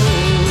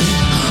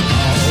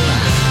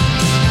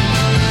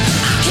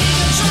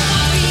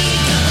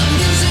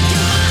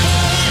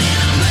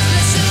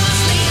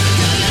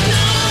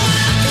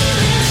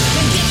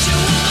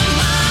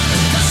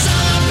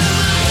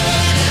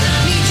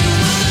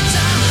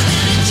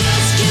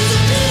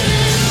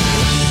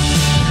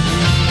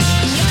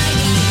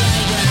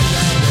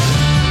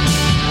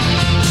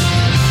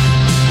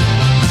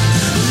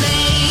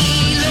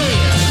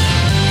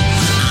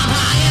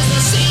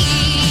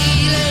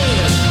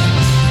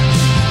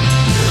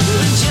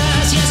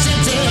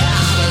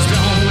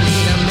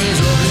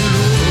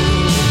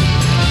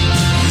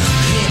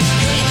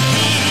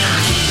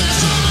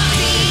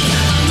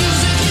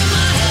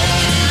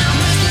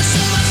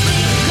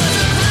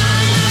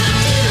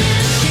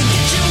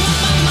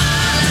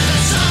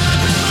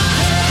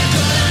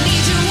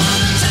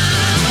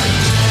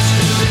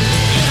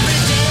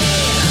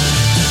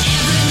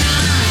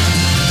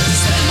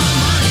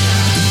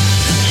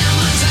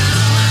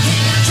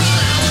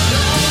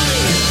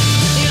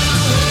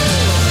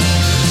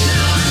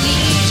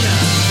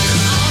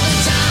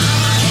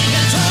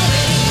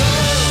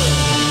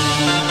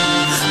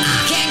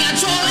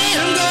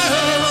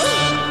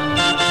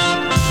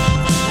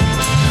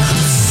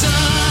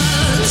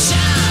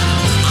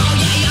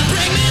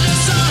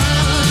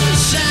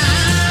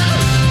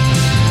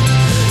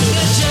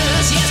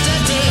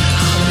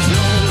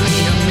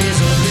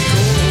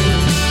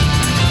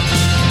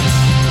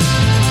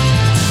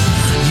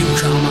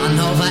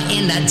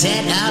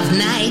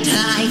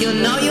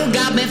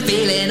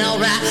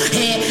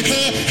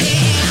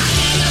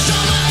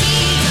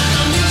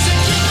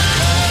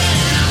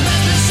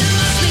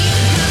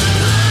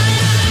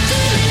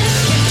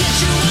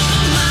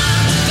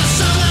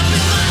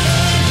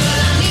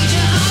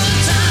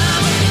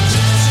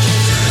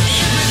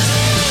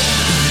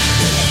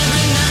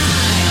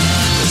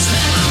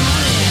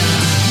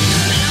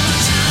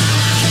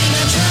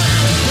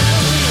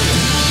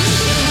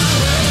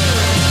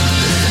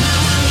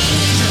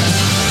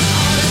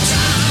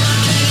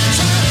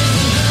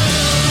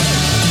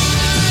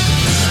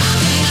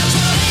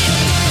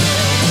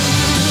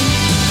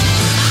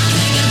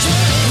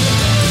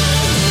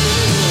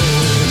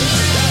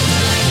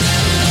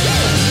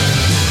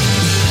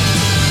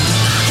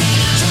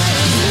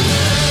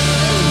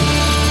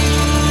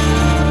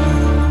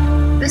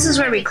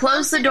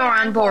close the door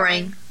on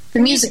boring. The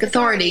Music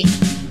Authority.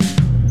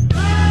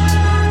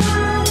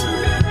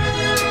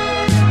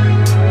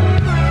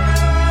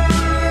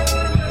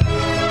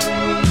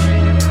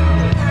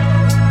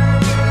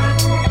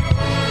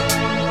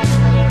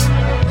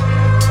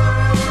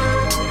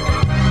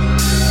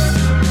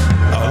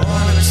 I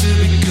wanted to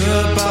be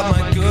good, but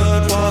my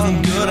good wasn't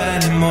good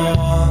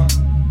anymore.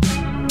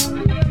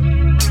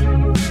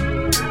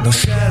 No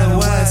shadow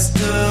where I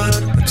stood,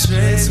 no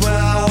trace where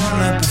I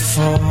wanted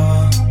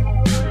before.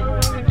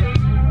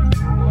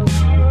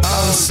 I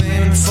was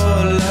aiming for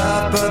a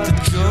laugh, but the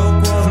joke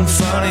wasn't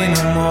funny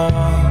no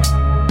more.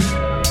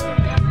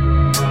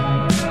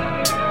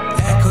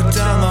 Echoed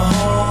down the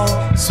hall,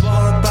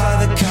 swallowed by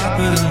the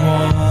carpet and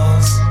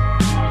walls.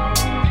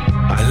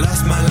 I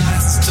lost my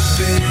license to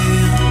be.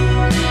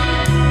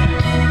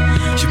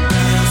 You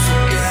better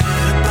forget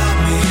about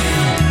me.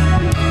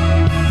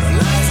 No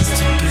license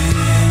to be.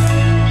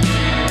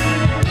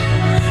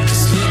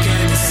 Just look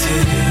and you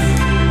see.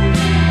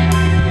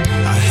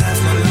 I have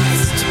no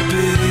license to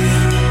be.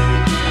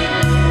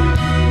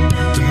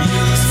 The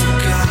music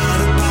forgot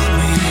about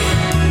me.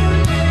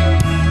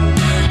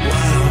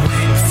 While I'm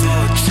waiting for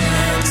a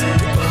chance to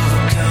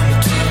overcome the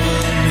trouble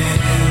in me.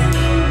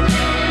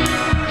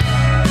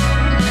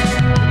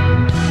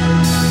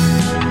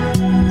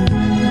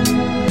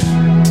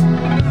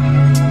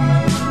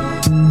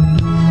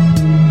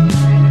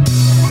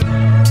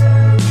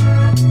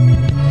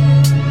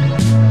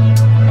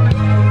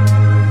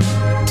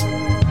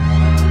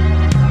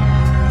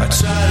 I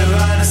tried to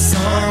write a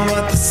song,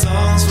 but the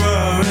songs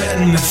were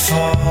written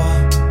before.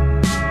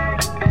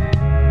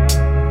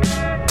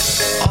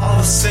 All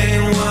the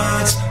same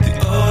words, the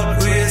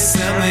old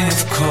reassembling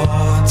of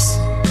chords.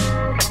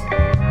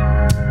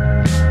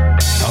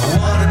 I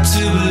wanted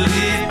to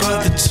believe, but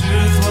the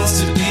truth was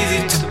too easy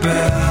to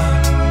bear.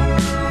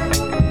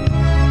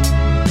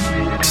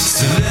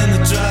 Still in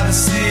the driver's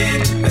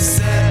seat, I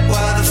said,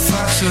 why the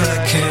fuck should I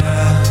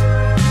care?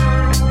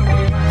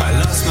 I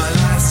lost my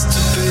license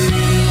to be.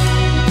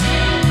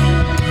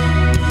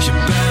 You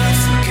better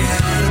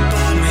forget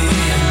about me.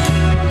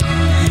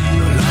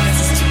 No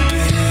license to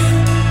be.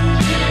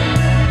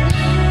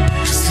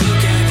 Just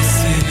look and you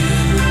see.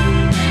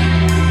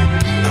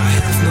 I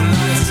have no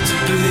license to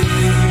be.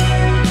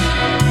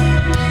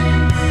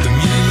 The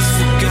music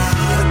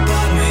forgot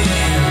about me.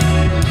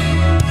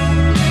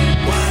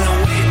 While I'm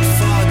waiting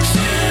for a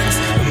chance,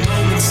 a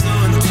moment so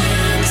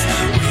intense,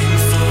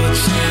 waiting for a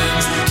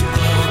chance to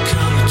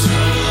overcome the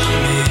trouble in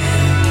me.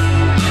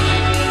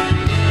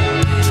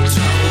 The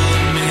trouble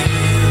in me.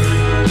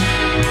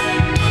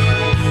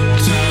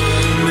 Trouble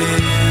in me.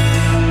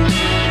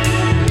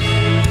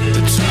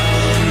 The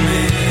trouble in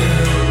me.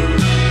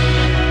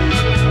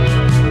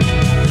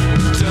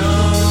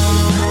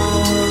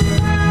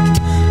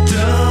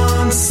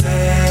 Don't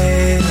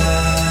say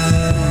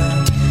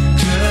that.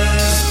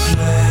 Just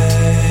play.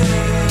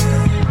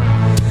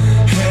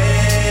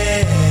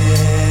 Hey.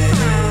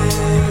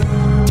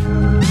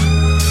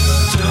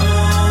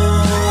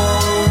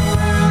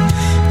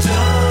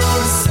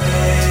 Don't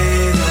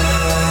say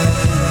that.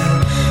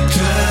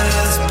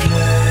 Just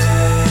play.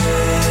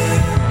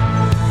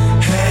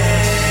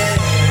 Hey.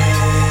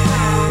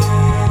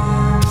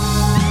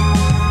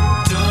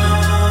 Don't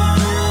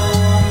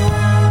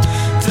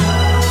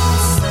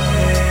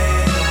say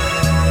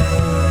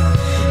that.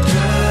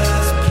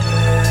 Just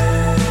play.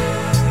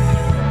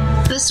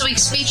 This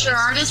week's feature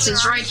artist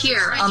is right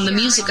here on The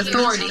Music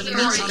Authority.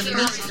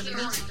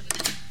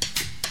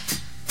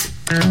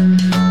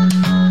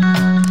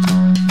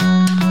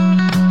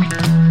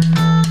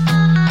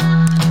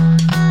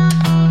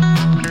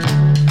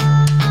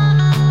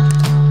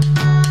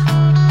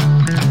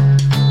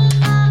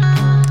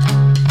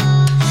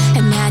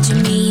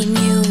 Imagine me and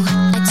you,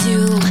 I do.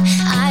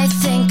 I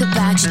think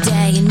about you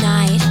day and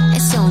night.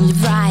 It's only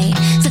right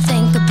to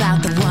think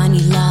about the one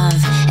you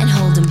love and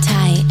hold him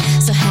tight.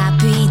 So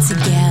happy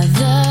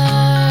together.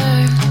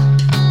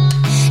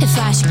 If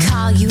I should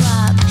call you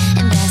up,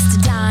 invest a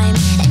dime,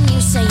 and you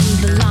say you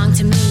belong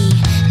to me,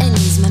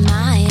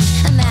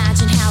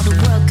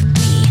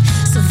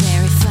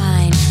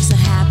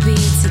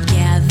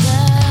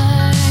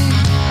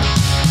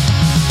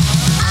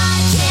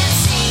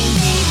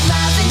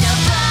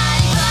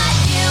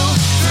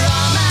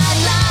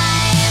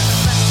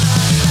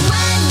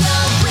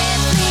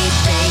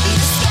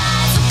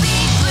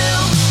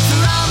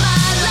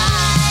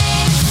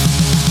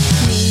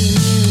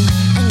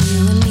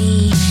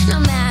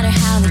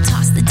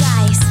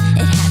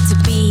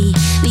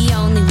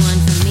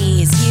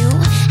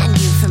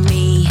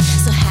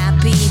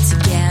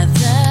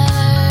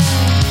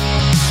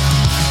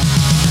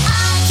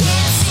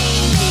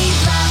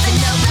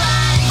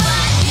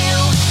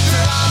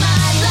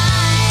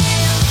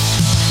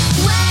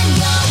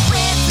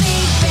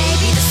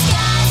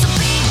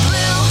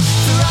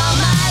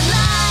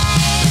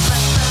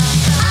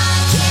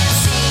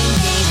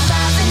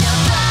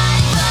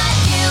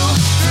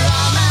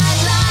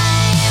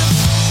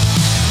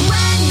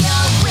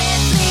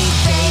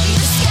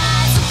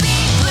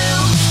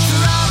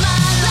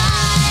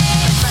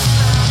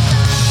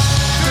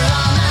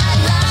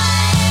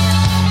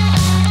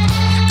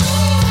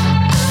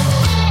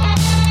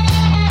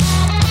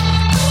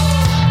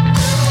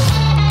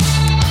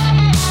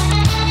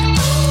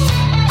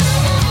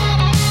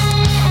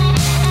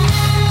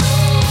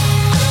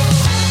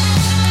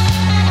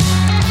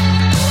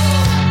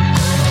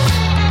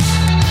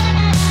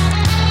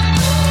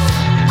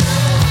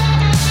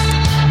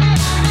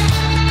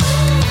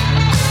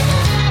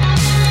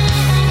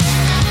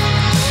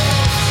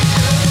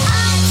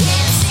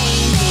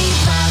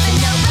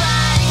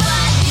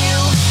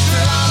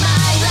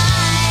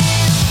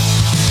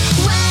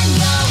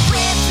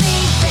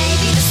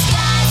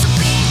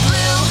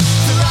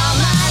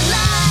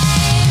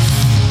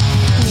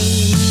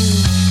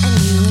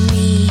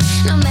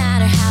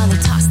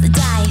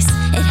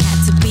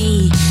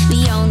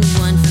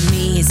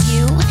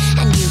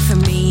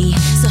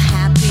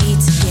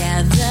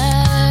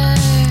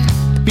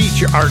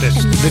 Feature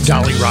artist, The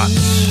Dolly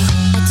Rots.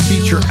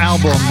 Feature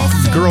album,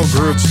 girl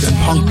groups and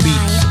punk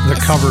beats, The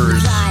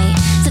Covers,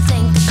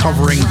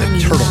 covering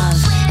the Turtles,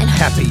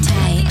 Happy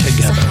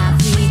Together.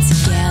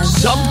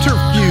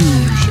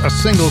 Subterfuge, a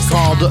single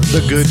called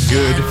The Good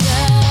Good.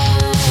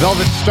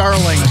 Velvet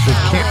Starlings with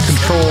Can't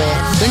Control.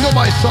 Single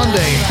by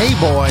Sunday, Hey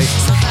Boy.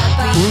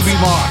 Ruby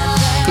Moss,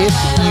 If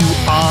You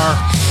Are.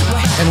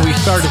 And we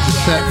started the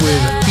set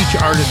with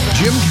feature artist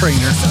Jim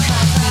Trainer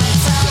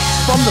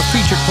from the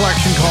feature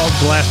collection called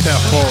Glass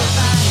Half Full,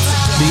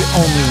 The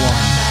Only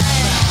One.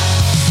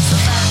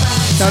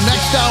 Now,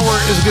 next hour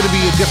is going to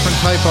be a different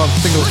type of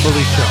singles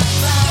release show.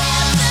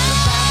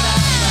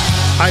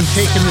 I've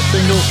taken the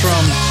singles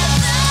from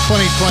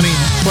 2020,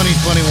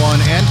 2021,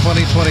 and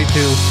 2022,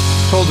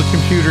 told the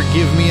computer,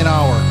 give me an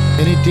hour,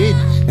 and it did.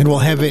 And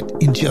we'll have it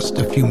in just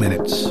a few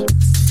minutes.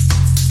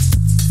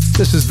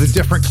 This is The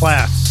Different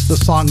Class. The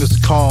song is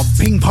called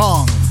Ping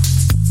Pong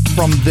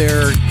from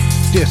their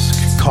disc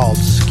called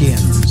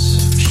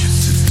Skins.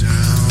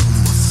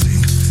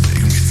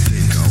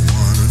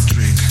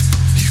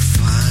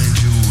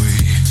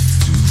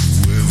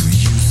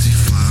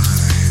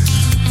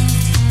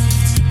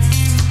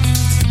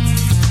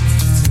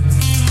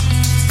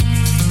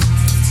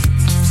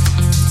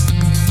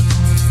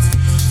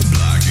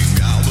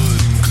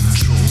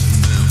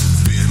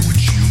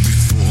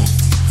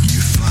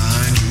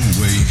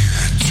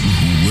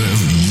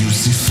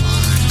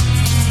 Fine.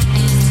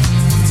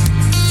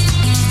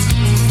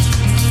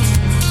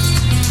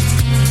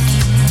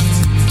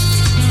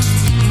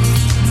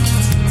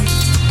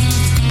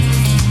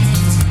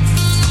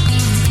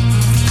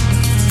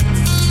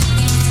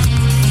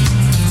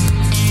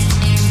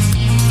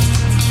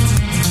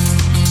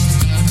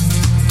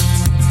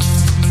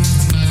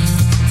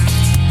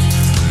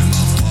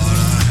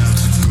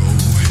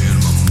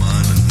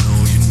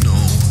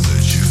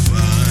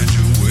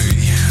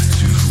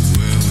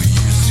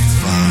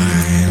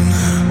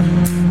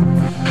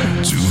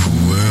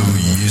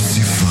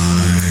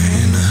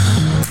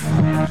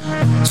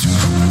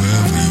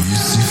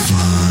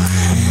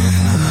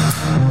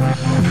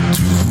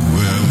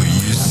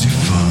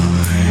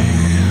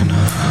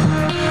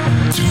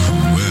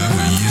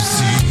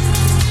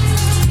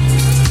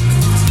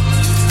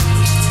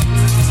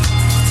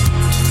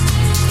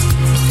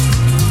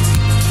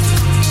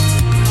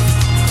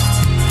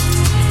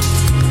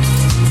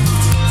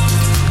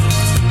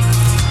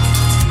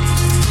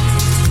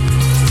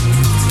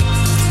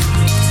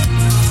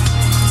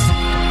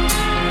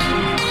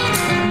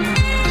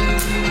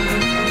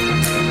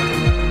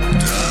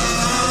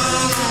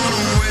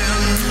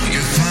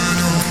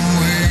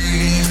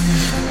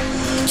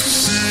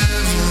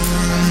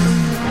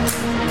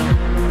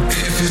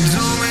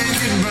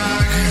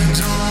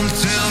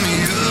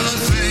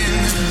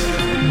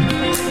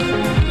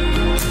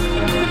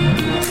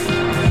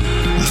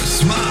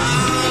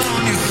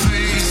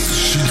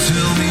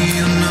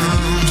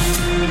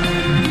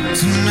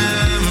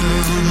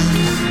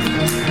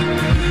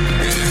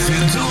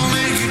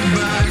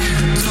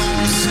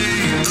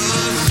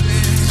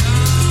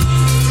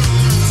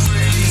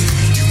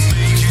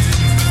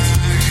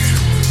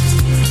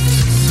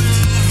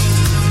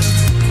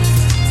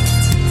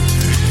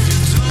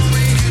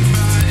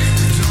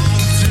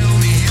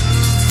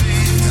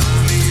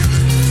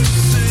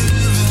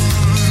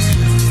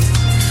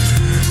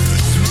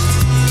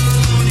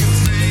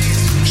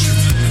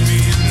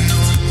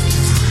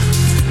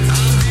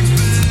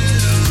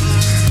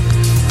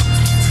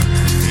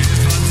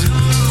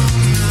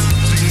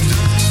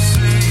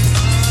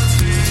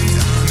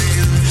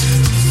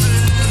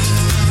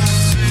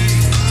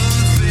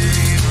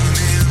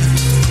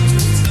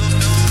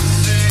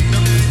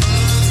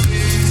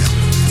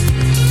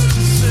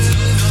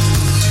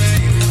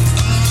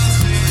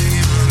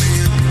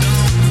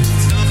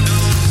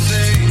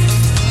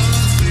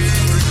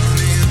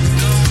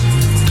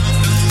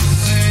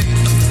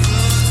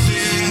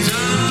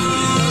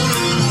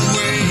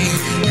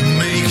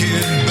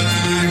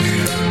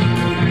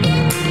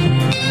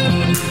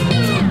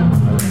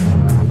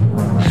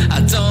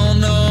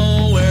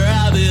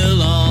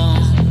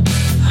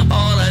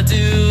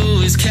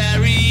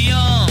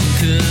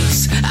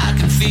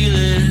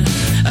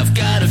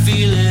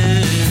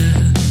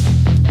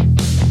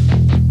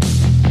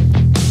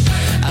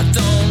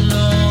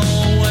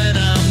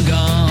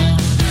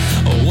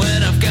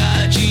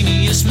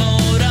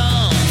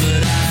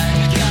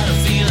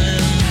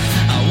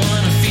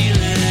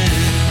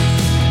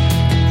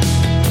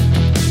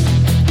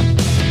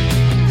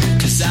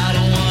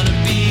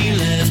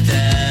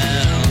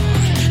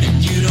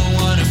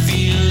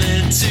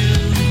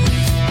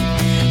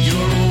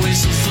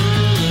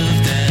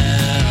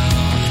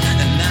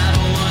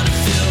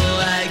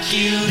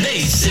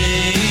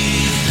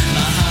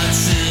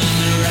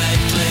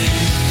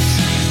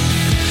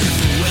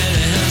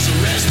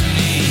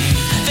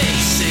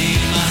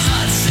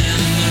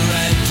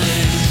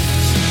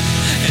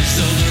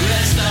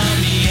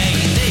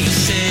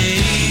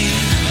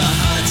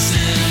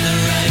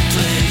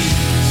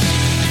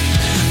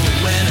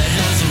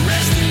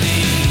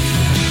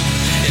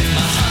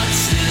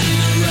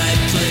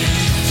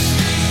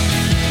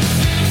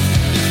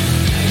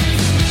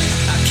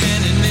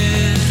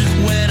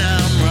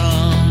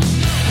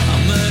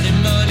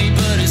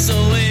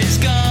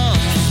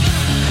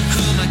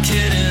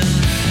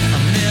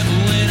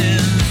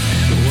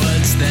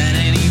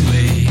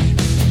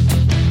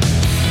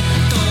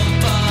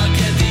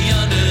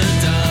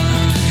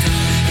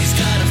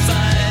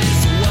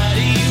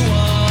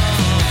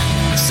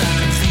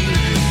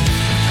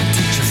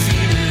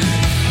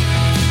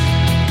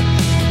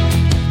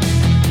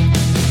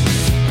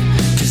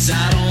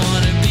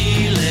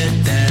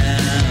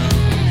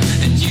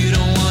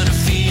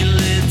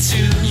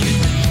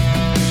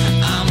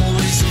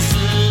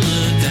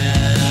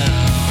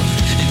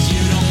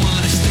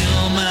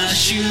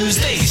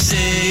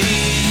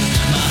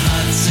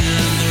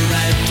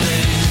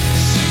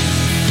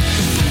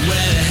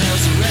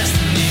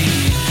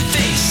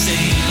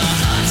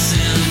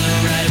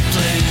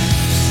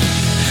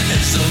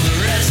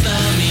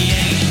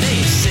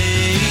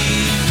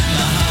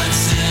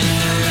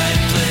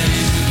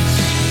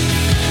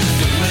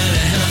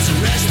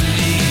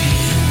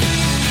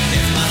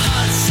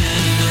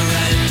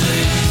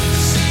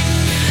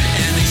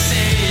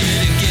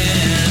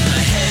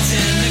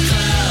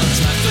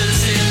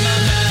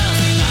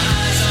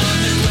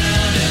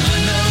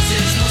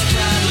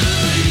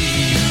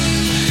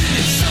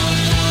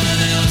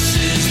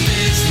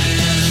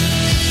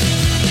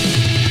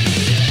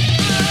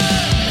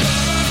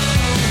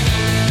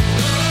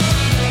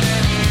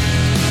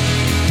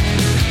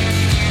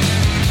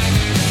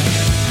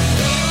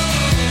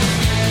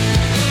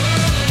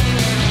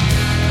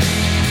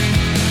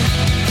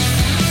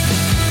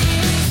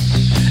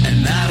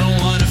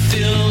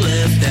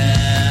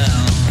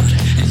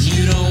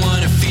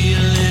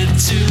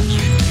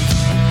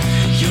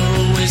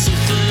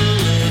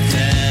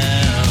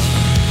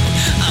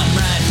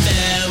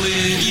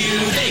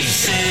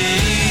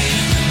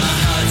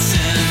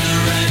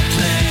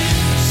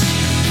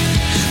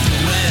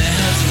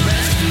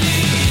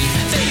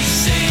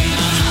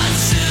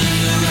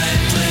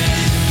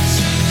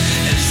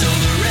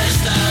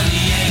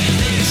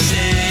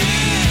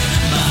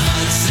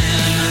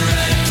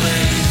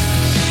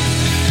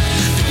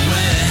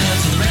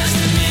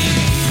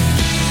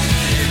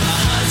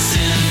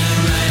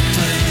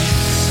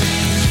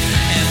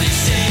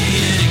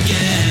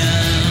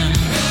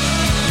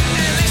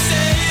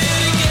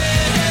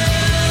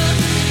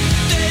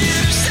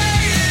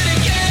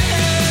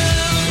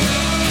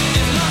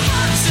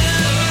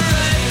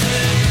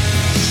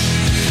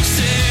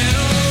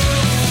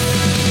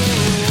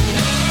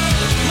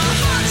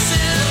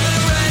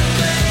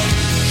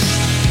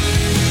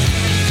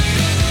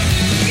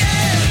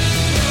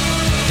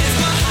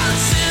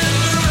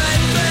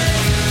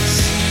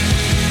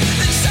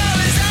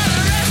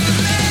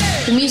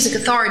 Music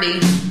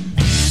Authority.